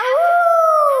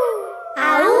 Ow!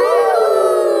 Ow!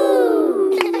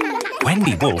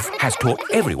 Wendy Wolf has taught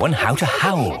everyone how to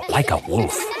howl like a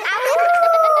wolf.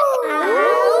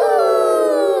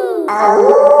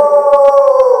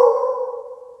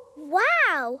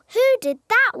 Wow! Who did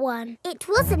that one? It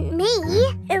wasn't me.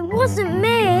 It wasn't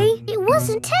me. It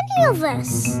wasn't any of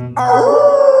us. It's a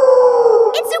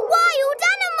wild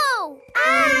animal!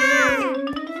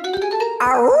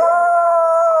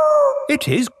 It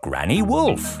is Granny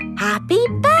Wolf. Happy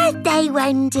birthday,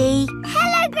 Wendy.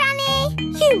 Hello, Granny.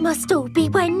 You must all be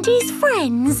Wendy's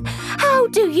friends. How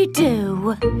do you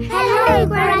do? Hello,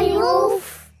 Granny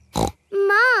Wolf.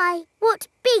 My, what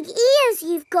big ears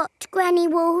you've got, Granny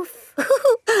Wolf.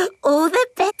 All the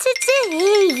better to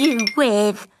hear you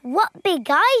with? What big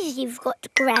eyes you've got,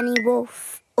 Granny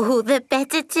Wolf. All the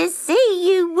better to see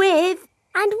you with.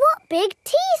 And what big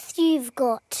teeth you've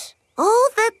got. All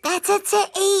the better to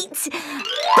eat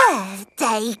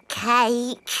birthday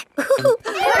cake.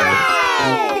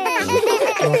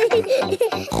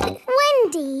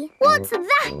 Wendy, what's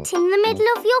that in the middle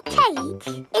of your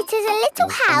cake? It is a little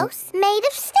house made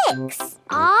of sticks.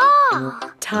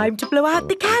 Ah! Time to blow out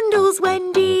the candles,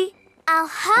 Wendy. I'll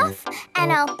huff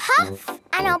and I'll puff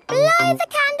and I'll blow the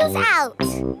candles out.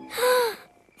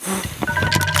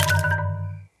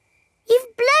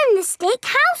 You've blown the stick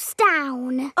house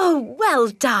down. Oh, well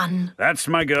done. That's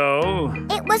my go.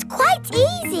 It was quite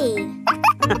easy.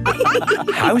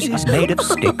 Houses made of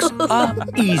sticks are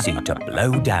easy to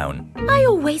blow down. I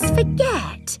always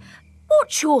forget.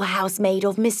 What's your house made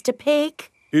of, Mr. Pig?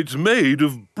 It's made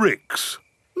of bricks.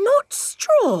 Not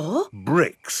straw?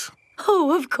 Bricks.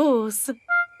 Oh, of course.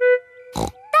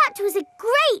 That was a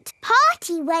great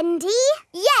party, Wendy.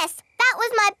 Yes, that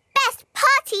was my best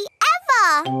party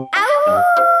ever.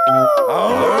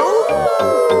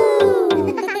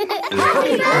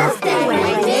 Happy birthday,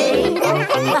 Wendy.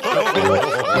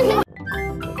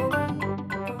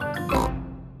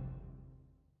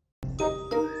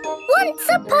 Once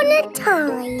upon a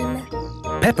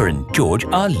time. Peppa and George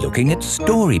are looking at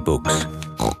storybooks.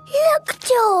 Look,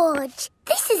 George,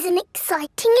 this is an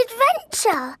exciting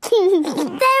adventure.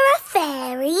 There are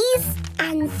fairies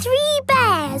and 3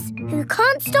 bears who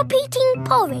can't stop eating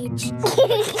porridge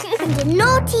and a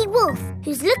naughty wolf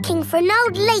who's looking for an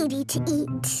old lady to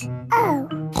eat. Oh.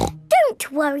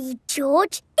 Don't worry,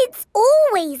 George. It's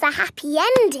always a happy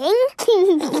ending.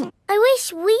 I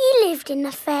wish we lived in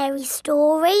a fairy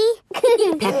story.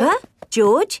 Peppa,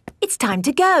 George, it's time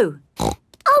to go.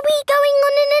 Are we going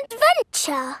on an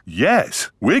adventure? Yes,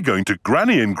 we're going to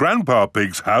Granny and Grandpa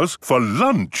Pig's house for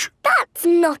lunch. That's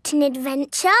not an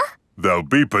adventure. There'll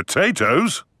be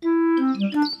potatoes. Can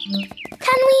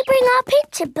we bring our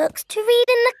picture books to read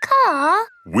in the car?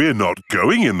 We're not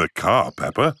going in the car,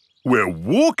 Peppa. We're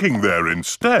walking there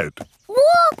instead.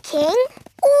 Walking?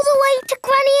 All the way to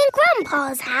Granny and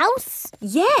Grandpa's house?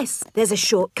 Yes, there's a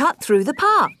shortcut through the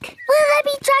park. Will there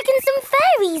be dragons and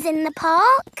fairies in the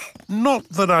park? Not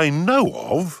that I know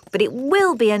of. But it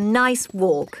will be a nice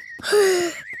walk.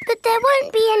 But there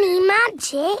won't be any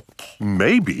magic.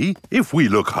 Maybe, if we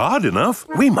look hard enough,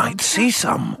 we might see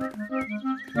some.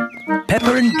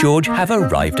 Peppa and George have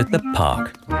arrived at the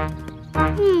park.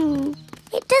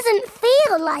 It doesn't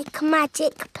feel like a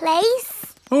magic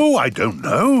place. Oh, I don't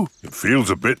know. It feels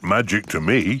a bit magic to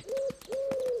me.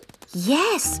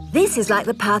 Yes, this is like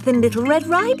the path in Little Red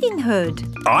Riding Hood.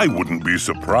 I wouldn't be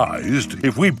surprised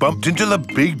if we bumped into the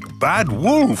big bad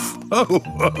wolf.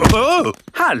 Oh.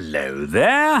 Hello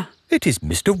there. It is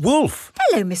Mr. Wolf.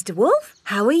 Hello, Mr. Wolf.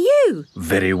 How are you?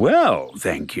 Very well,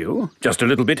 thank you. Just a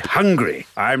little bit hungry.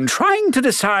 I'm trying to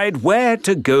decide where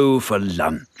to go for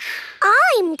lunch.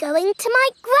 I'm going to my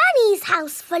granny's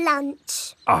house for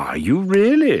lunch. Are you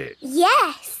really?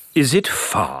 Yes. Is it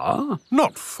far?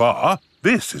 Not far.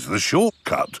 This is the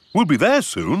shortcut. We'll be there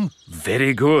soon.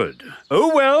 Very good.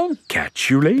 Oh, well,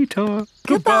 catch you later.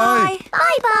 Goodbye.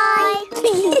 Bye-bye.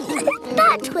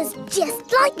 That was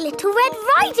just like Little Red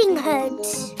Riding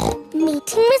Hood.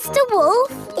 Meeting Mr.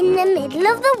 Wolf in the middle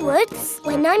of the woods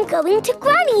when I'm going to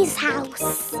Granny's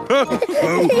house.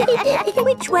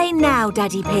 Which way now,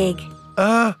 Daddy Pig?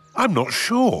 I'm not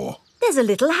sure. There's a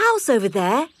little house over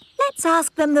there. Let's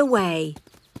ask them the way.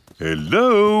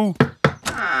 Hello?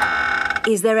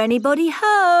 Is there anybody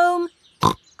home?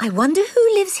 I wonder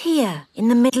who lives here in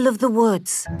the middle of the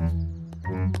woods.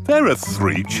 There are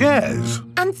 3 chairs.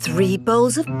 And 3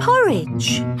 bowls of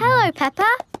porridge. Hello, Peppa.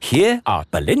 Here are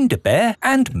Belinda Bear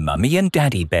and Mummy and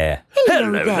Daddy Bear.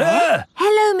 Hello there.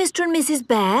 Hello, Mr. and Mrs.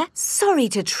 Bear. Sorry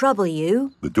to trouble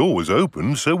you. The door was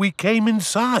open, so we came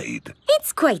inside.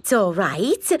 It's quite all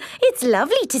right. It's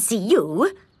lovely to see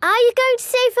you. Are you going to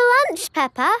stay for lunch,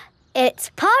 Peppa?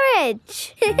 It's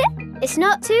porridge. It's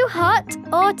not too hot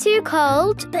or too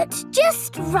cold, but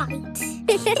just right.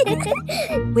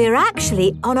 We're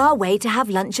actually on our way to have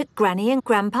lunch at Granny and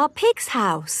Grandpa Pig's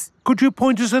house. Could you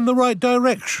point us in the right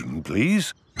direction,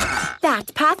 please?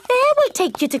 That path there will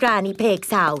take you to Granny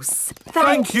Pig's house.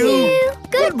 Thank you.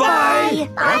 Goodbye.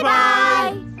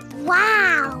 Bye-bye.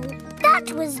 Wow,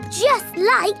 that was just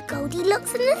like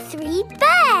Goldilocks and the 3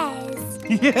 bears.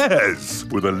 Yes,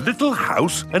 with a little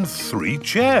house and 3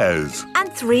 chairs.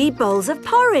 And 3 bowls of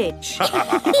porridge. We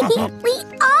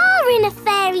are in a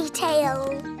fairy tale.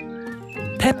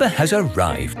 Peppa has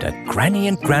arrived at Granny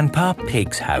and Grandpa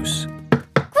Pig's house.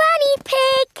 Granny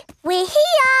Pig, we're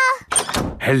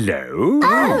here. Hello?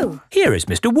 Oh! Here is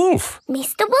Mr. Wolf.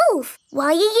 Mr. Wolf, why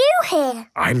are you here?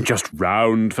 I'm just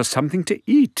round for something to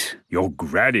eat. Your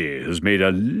granny has made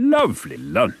a lovely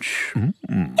lunch.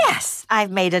 Yes,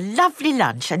 I've made a lovely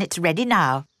lunch and it's ready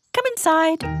now. Come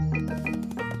inside.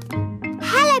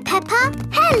 Hello, Peppa.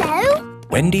 Hello.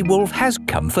 Wendy Wolf has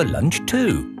come for lunch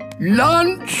too.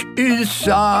 Lunch is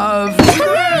served.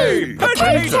 Hooray!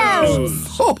 Potatoes!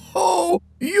 Ho, ho!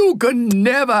 You can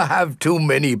never have too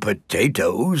many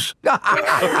potatoes. Wendy,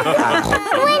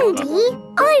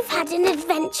 I've had an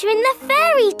adventure in the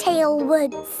fairy tale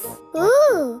woods.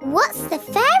 Ooh, what's the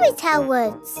fairy tale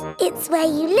woods? It's where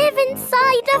you live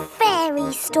inside a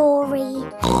fairy story.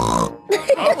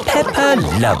 Peppa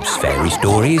loves fairy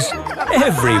stories.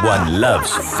 Everyone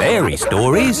loves fairy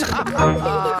stories.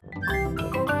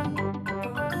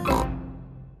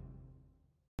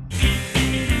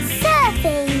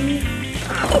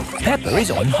 Peppa is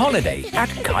on holiday at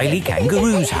Kylie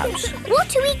Kangaroo's house.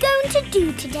 What are we going to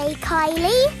do today,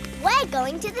 Kylie? We're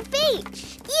going to the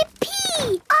beach.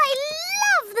 Yippee! I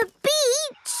love the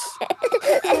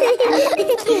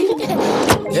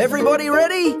beach! Everybody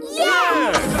ready?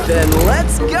 Yes! Then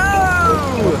let's go!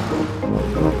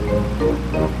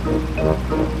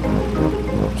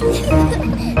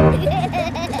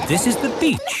 This is the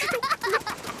beach.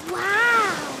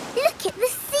 Wow! Look at the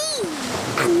sea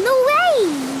and the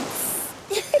waves.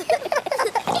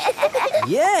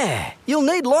 Yeah, you'll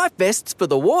need life vests for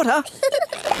the water.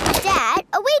 Dad,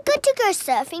 are we good to go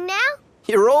surfing now?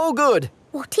 You're all good.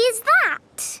 What is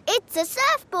that? It's a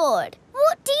surfboard.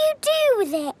 What do you do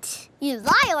with it? You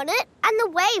lie on it and the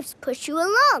waves push you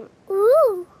along.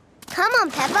 Ooh. Come on,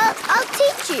 Peppa, I'll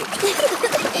teach you.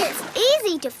 It's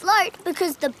easy to float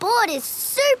because the board is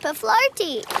super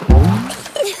floaty.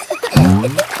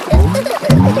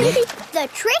 The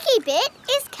tricky bit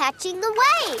is catching the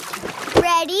wave.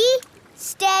 Ready,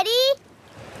 steady,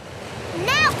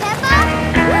 now, Peppa!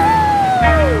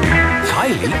 Woo!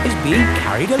 Kylie is being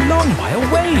carried along by a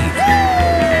wave.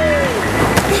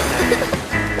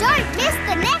 Don't miss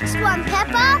the next one,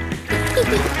 Peppa.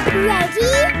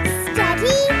 Ready,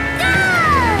 steady, go!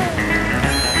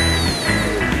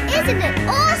 Isn't it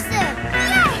awesome?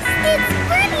 Yes, it's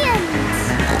brilliant!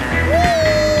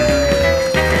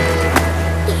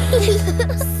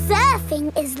 Surfing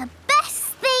is the best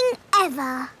thing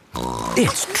ever.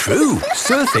 It's true.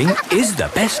 Surfing is the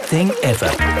best thing ever.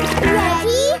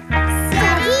 Ready,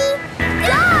 steady,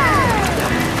 go!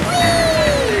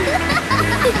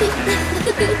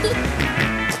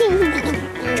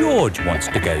 George wants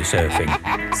to go surfing.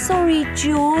 Sorry,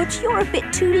 George, you're a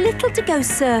bit too little to go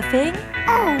surfing.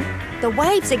 Oh, the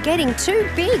waves are getting too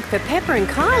big for Peppa and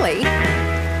Kylie.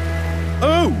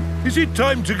 Oh, is it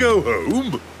time to go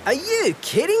home? Are you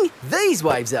kidding? These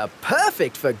waves are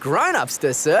perfect for grown-ups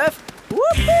to surf.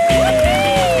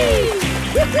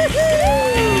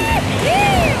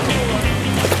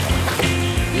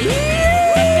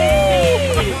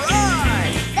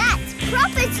 That's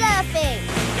proper surfing!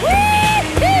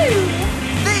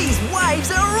 These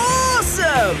waves are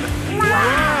awesome!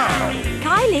 Wow!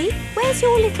 Kylie, where's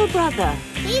your little brother?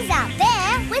 He's out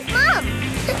there with Mum.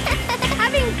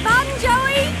 Having fun,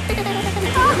 Joey?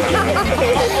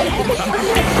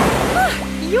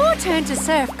 Your turn to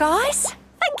surf, guys.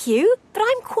 Thank you, but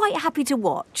I'm quite happy to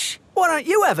watch. Why don't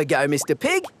you have a go, Mr.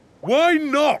 Pig? Why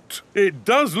not? It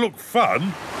does look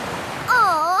fun.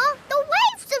 Aw, the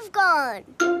waves have gone.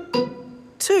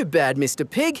 Too bad, Mr.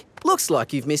 Pig. Looks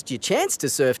like you've missed your chance to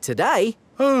surf today.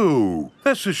 Oh,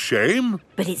 that's a shame.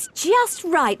 But it's just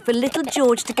right for little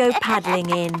George to go paddling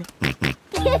in.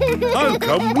 I'll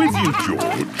come with you,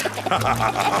 George.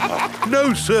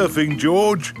 No surfing,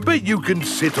 George, but you can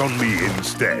sit on me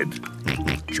instead.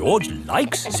 George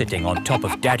likes sitting on top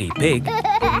of Daddy Pig.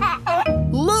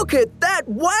 Look at that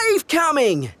wave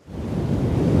coming!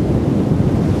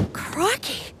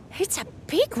 Crikey, it's a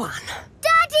big one.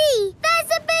 Daddy,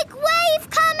 there's a big wave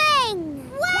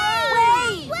coming!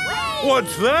 Wave! Wave!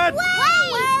 What's that? Wave!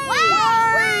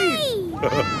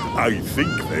 I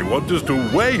think they want us to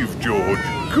wave, George.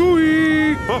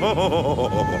 Cooey!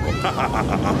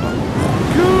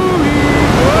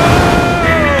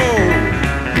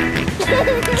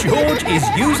 George is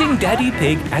using Daddy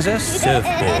Pig as a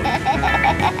surfboard.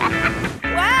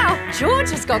 Wow,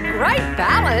 George has got great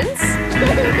balance.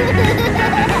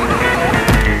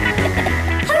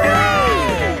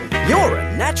 Hooray! You're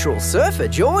a natural surfer,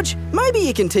 George. Maybe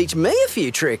you can teach me a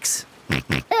few tricks.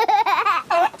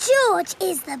 George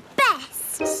is the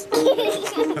best.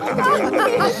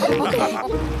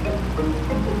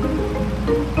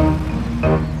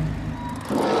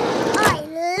 I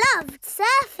loved surfing.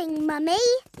 surfing, Mummy.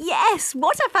 Yes,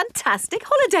 what a fantastic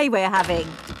holiday we're having.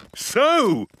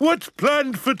 So, what's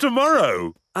planned for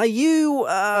tomorrow? Are you,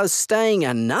 staying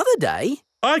another day?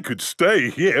 I could stay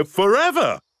here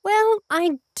forever. Well,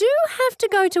 I do have to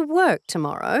go to work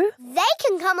tomorrow. They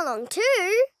can come along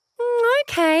too.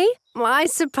 OK. Well, I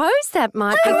suppose that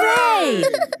might be... Hooray!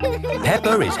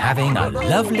 Peppa is having a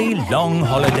lovely long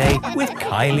holiday with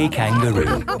Kylie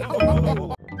Kangaroo.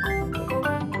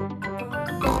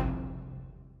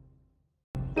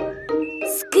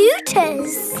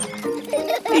 Scooters.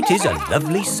 It is a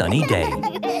lovely sunny day.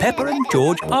 Peppa and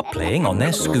George are playing on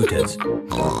their scooters.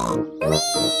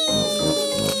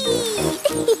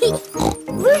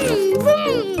 Vroom,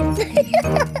 vroom.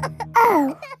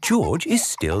 Oh. George is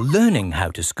still learning how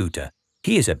to scooter.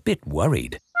 He is a bit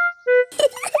worried.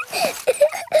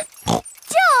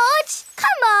 George,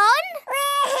 come on.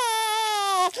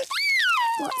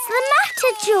 What's the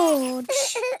matter, George?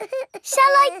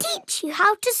 Shall I teach you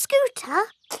how to scooter?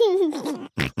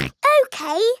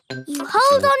 OK, you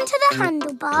hold on to the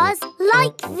handlebars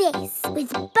like this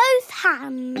with both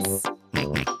hands.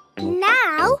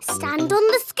 Now stand on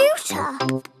the scooter.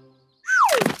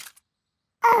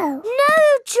 Oh. No,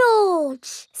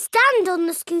 George. Stand on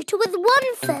the scooter with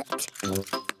one foot.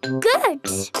 Good.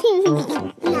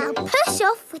 Now push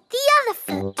off with the other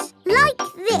foot, like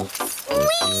this.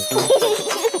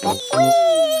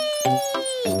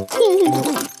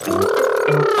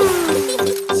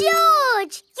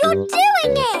 George, you're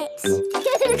doing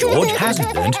it. George has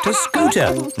learned to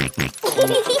scooter.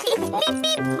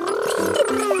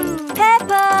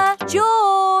 Peppa!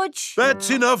 George! That's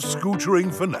enough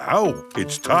scootering for now.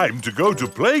 It's time to go to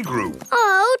playgroup.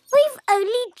 Oh, we've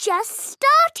only just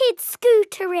started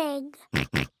scootering.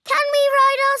 Can we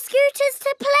ride our scooters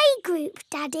to playgroup,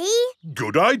 Daddy?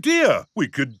 Good idea. We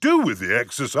could do with the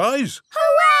exercise.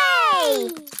 Hooray!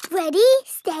 Ready,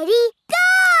 steady, go!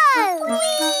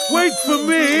 Wait for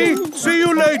me. See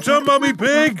you later, Mummy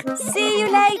Pig. See you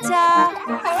later.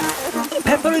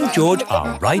 Peppa and George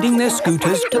are riding their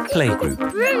scooters to playgroup.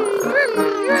 Vroom, vroom,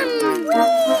 vroom.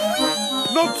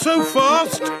 Not so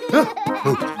fast. Come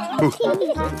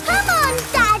on,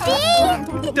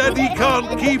 Daddy! Daddy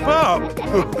can't keep up.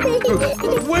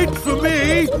 Wait for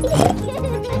me.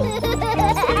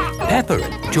 Peppa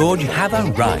and George have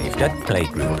arrived at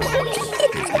playgroup.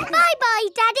 Bye-bye,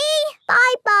 Daddy.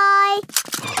 Bye-bye.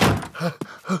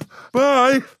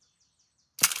 Bye.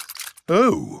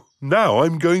 Oh, now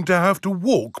I'm going to have to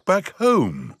walk back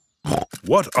home.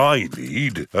 What I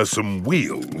need are some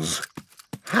wheels.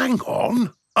 Hang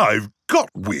on, I've got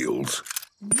wheels.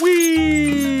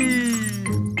 Whee!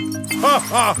 Ha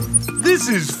ha! This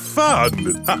is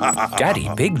fun! Daddy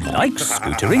Pig likes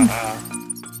scootering.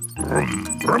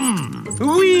 Brum, brum.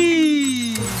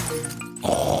 Whee!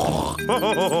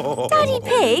 Daddy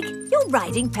Pig, you're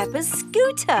riding Peppa's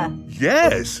scooter.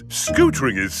 Yes,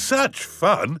 scootering is such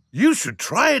fun. You should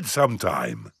try it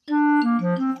sometime.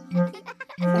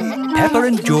 Peppa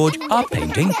and George are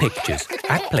painting pictures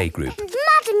at playgroup.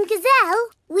 Madam Gazelle,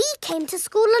 we came to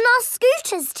school on our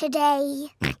scooters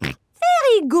today.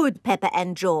 Very good, Peppa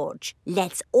and George.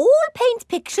 Let's all paint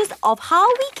pictures of how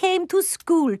we came to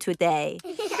school today.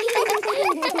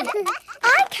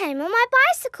 I came on my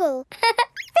bicycle.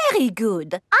 Very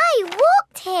good. I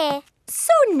walked here.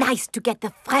 So nice to get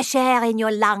the fresh air in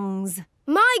your lungs.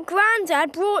 My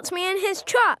granddad brought me in his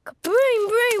truck. Broom,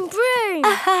 broom, broom.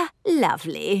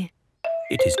 Lovely.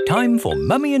 It is time for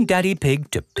Mummy and Daddy Pig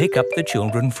to pick up the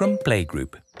children from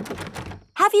playgroup.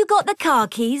 Have you got the car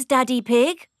keys, Daddy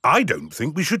Pig? I don't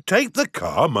think we should take the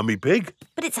car, Mummy Pig.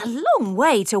 But it's a long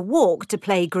way to walk to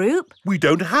playgroup. We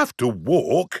don't have to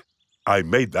walk. I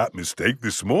made that mistake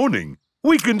this morning.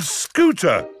 We can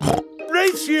scooter.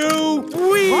 Race you!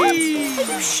 Whee! What?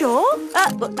 Are you sure?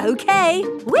 OK.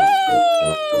 Whee!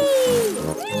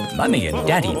 Mummy and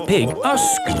Daddy Pig are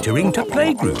scootering to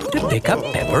playgroup to pick up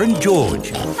Peppa and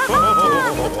George.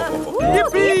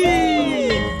 Yippee!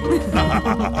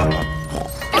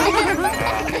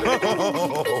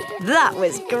 That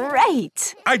was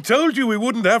great. I told you we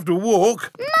wouldn't have to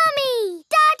walk. Mummy!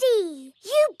 Daddy!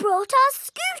 You brought our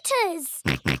scooters!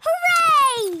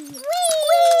 Hooray! Whee!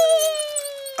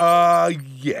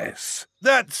 Yes.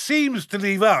 That seems to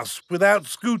leave us without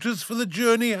scooters for the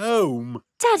journey home.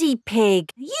 Daddy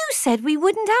Pig, you said we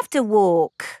wouldn't have to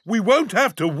walk. We won't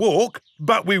have to walk,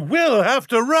 but we will have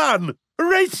to run.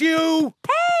 Race you!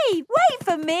 Hey, wait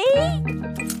for me.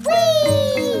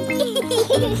 Whee!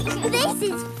 This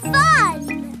is fun!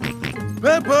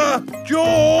 Peppa!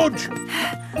 George!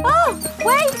 Oh,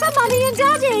 wait for Mummy and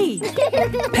Daddy.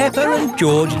 Peppa and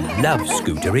George love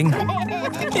scootering.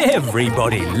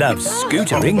 Everybody loves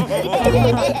scootering.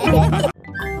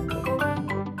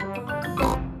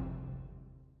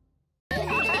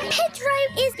 Pedro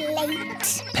is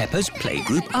late. Peppa's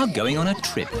playgroup are going on a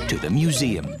trip to the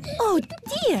museum. Oh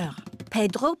dear,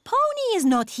 Pedro Pony is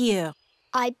not here.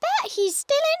 I bet he's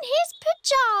still in his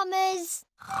pyjamas.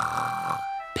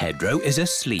 Pedro is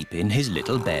asleep in his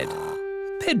little bed.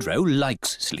 Pedro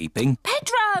likes sleeping.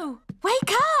 Pedro,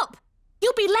 wake up!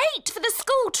 You'll be late for the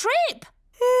school trip.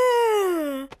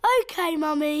 OK,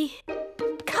 Mummy.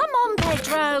 Come on,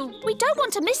 Pedro. We don't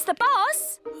want to miss the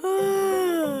bus.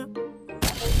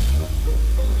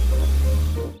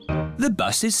 The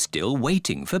bus is still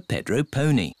waiting for Pedro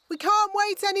Pony. We can't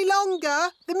wait any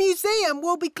longer. The museum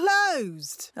will be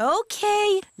closed.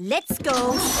 OK, let's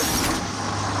go.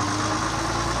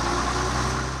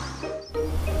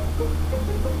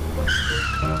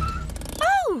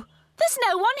 Oh, there's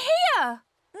no one here.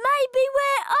 Maybe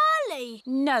we're early.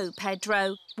 No,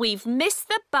 Pedro. We've missed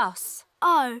the bus.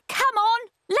 Oh. Come on,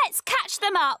 let's catch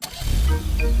them up.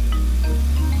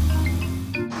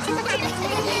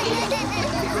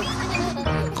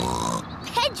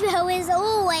 Pedro is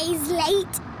always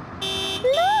late.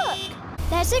 Look,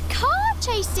 there's a car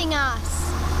chasing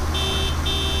us.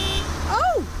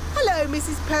 Oh, hello,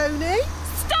 Mrs. Pony.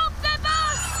 Stop the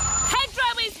bus!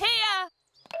 Pedro is here.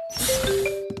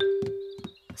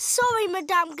 Sorry,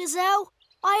 Madame Gazelle.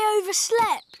 I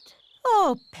overslept.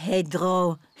 Oh,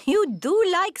 Pedro, you do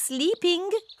like sleeping.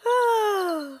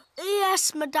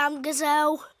 Yes, Madame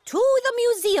Gazelle. To the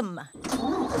museum.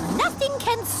 Nothing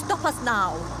can stop us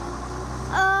now.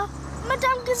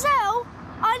 Madame Gazelle,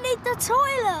 I need the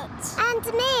toilet. And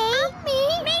me. And me.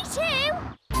 Me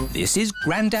too. This is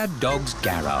Grandad Dog's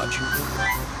garage.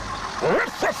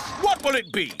 What will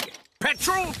it be?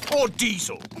 Petrol or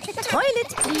diesel?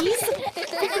 Toilet, please.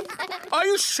 Are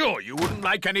you sure you wouldn't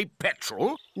like any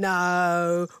petrol?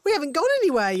 No, we haven't gone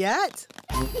anywhere yet.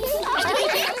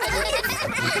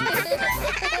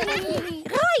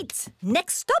 Right.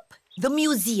 Next stop, the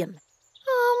museum.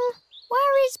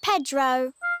 Where is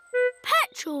Pedro?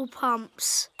 Petrol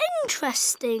pumps.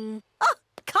 Interesting. Oh,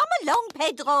 come along,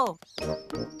 Pedro.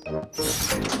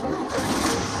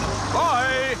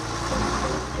 Bye.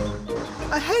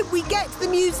 I hope we get to the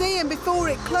museum before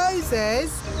it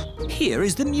closes. Here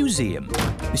is the museum.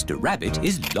 Mr. Rabbit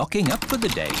is locking up for the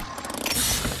day.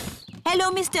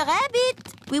 Hello, Mr.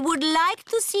 Rabbit. We would like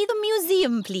to see the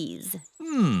museum, please.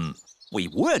 We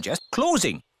were just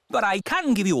closing, but I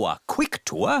can give you a quick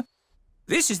tour.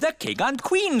 This is the King and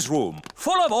Queen's room,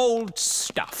 full of old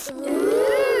stuff.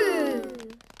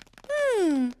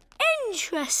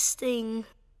 Interesting.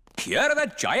 Here are the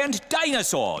giant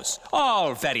dinosaurs,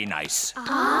 all very nice.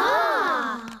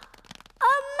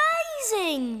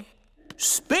 Amazing.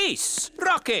 Space,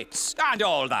 rockets, and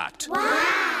all that.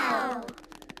 Wow.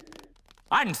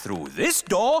 And through this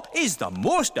door is the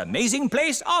most amazing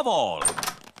place of all.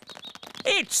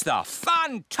 It's the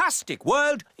fantastic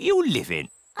world you live in.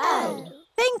 Oh.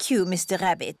 Thank you, Mr.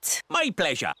 Rabbit. My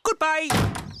pleasure. Goodbye.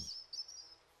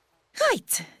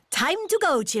 Right. Time to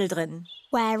go, children.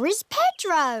 Where is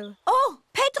Pedro? Oh,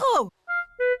 Pedro!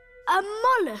 A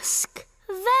mollusk.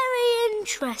 Very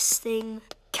interesting.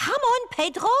 Come on,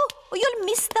 Pedro, or you'll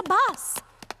miss the bus.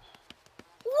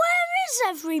 Where is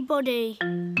everybody?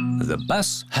 The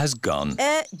bus has gone.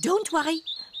 Don't worry.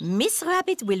 Miss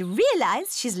Rabbit will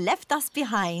realise she's left us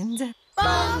behind.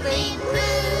 Bong, bing,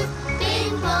 boo.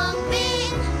 Bing, bong,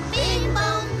 bing. Bing,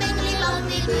 bong, bingly,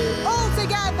 bongly, boo. All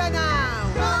together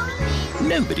now. Bong, bing,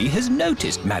 Nobody has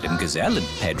noticed Madame Gazelle and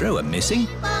Pedro are missing.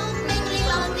 bong, bingly,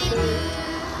 bongly,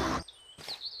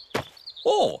 boo.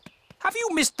 Oh, have you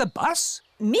missed the bus?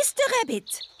 Mr.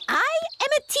 Rabbit, I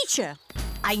am a teacher.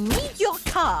 I need your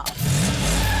car.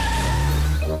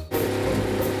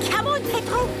 Come on,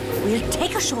 Pedro. We'll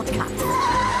take a shortcut.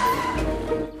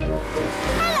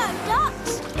 Hello,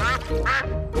 ducks.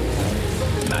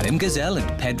 Madame Gazelle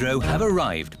and Pedro have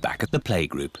arrived back at the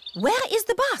playgroup. Where is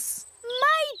the bus?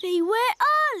 Maybe we're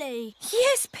early.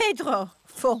 Yes, Pedro.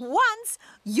 For once,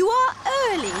 you are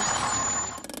early.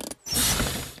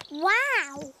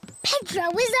 Wow.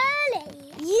 Pedro is early.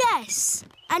 Yes.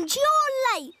 And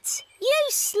you're late. You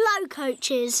slow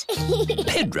coaches.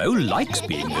 Pedro likes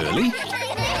being early.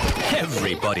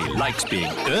 Everybody likes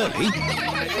being early.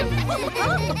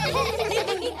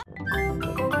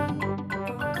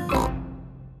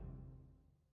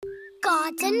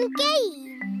 Garden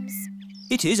games.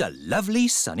 It is a lovely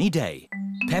sunny day.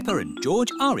 Peppa and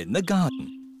George are in the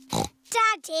garden.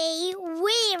 Daddy,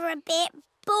 we're a bit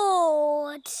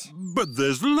bored. But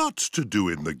there's lots to do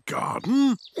in the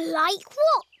garden. Like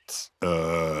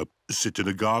what? Sit in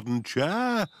a garden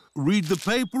chair, read the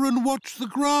paper and watch the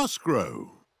grass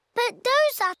grow. But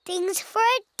those are things for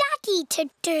a daddy to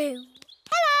do.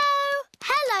 Hello!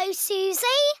 Hello,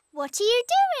 Suzy. What are you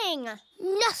doing?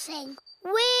 Nothing.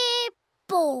 We're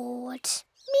bored.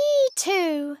 Me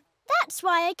too. That's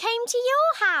why I came to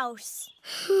your house.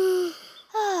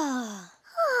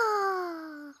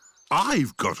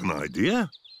 I've got an idea.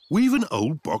 We've an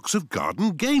old box of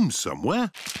garden games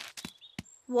somewhere.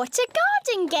 What are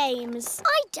garden games?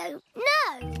 I don't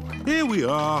know. Here we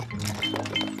are.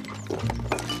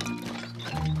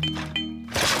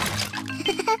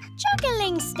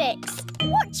 Juggling sticks.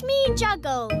 Watch me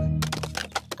juggle.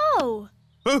 Oh.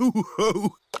 Ho,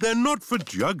 ho! They're not for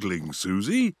juggling,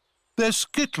 Suzy. They're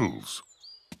skittles.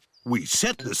 We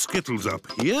set the skittles up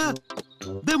here,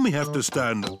 then we have to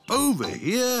stand over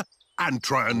here and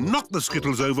try and knock the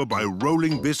skittles over by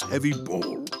rolling this heavy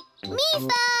ball. Me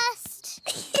first!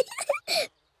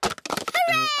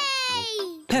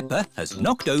 Hooray! Peppa has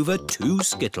knocked over 2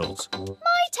 skittles. My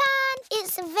turn.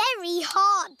 It's very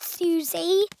hard,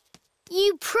 Suzy.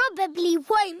 You probably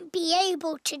won't be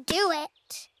able to do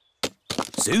it.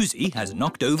 Suzy has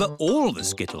knocked over all the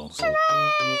skittles. Hooray!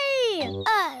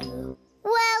 Oh,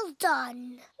 well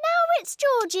done. Now it's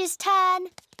George's turn.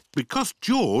 Because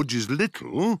George is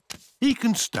little, he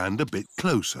can stand a bit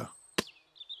closer.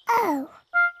 Oh.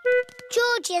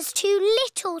 George is too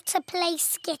little to play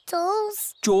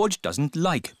skittles. George doesn't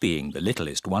like being the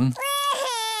littlest one.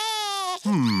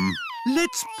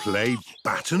 Let's play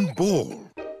bat and ball.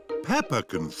 Peppa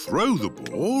can throw the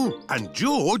ball and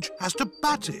George has to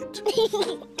bat it.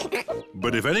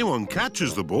 But if anyone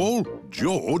catches the ball,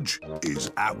 George is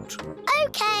out.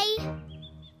 OK.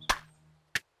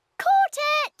 Caught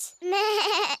it!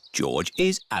 George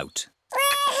is out.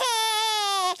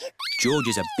 George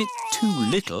is a bit too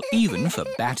little even for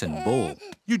bat and ball.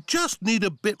 You just need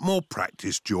a bit more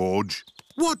practice, George.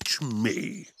 Watch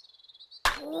me.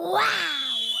 Wow!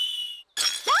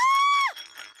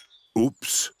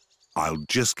 Oops. I'll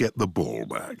just get the ball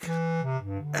back.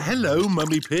 Hello,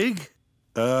 Mummy Pig.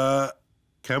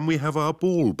 Can we have our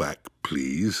ball back,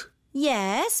 please?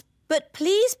 Yes, but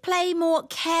please play more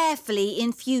carefully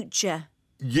in future.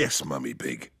 Yes, Mummy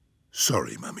Pig.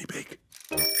 Sorry, Mummy Pig.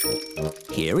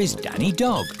 Here is Danny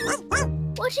Dog.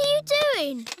 What are you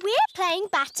doing? We're playing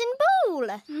bat and ball.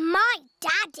 My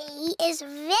daddy is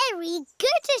very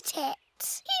good at it.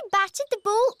 He batted the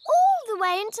ball all the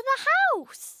way into the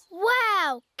house.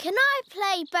 Wow, can I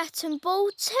play bat and ball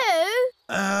too?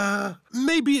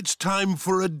 Maybe it's time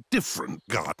for a different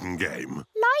garden game.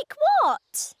 Like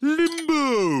what?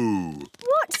 Limbo!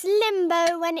 What's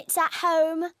limbo when it's at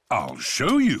home? I'll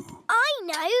show you. I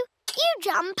know. You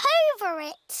jump over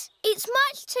it. It's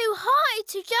much too high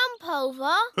to jump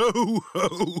over. Ho,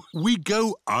 ho! We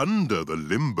go under the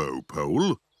limbo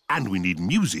pole and we need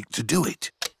music to do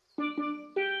it.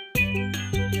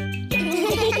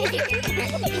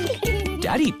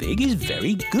 Daddy Pig is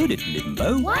very good at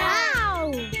limbo.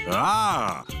 Wow!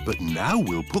 Ah, but now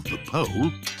we'll put the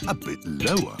pole a bit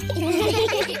lower.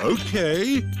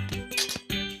 OK.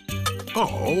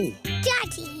 Oh.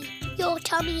 Daddy, your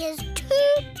tummy is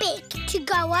too big to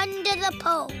go under the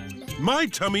pole. My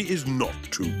tummy is not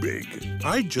too big.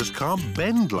 I just can't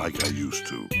bend like I used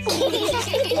to.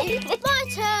 My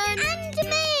turn.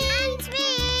 And me.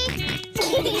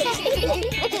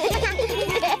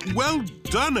 Well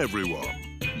done, everyone.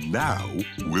 Now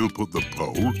we'll put the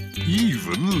pole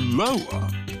even lower.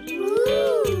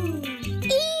 Ooh.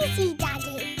 Easy,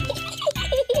 Daddy.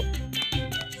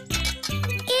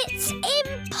 It's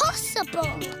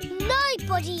impossible.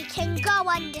 Nobody can go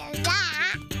under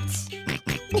that.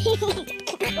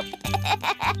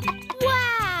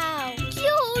 Wow!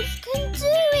 George can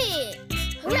do it!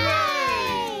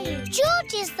 Hooray!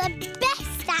 George is the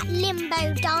best at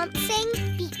limbo dancing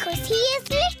because he is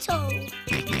little.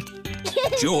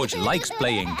 George likes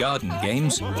playing garden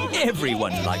games.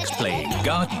 Everyone likes playing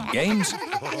garden games.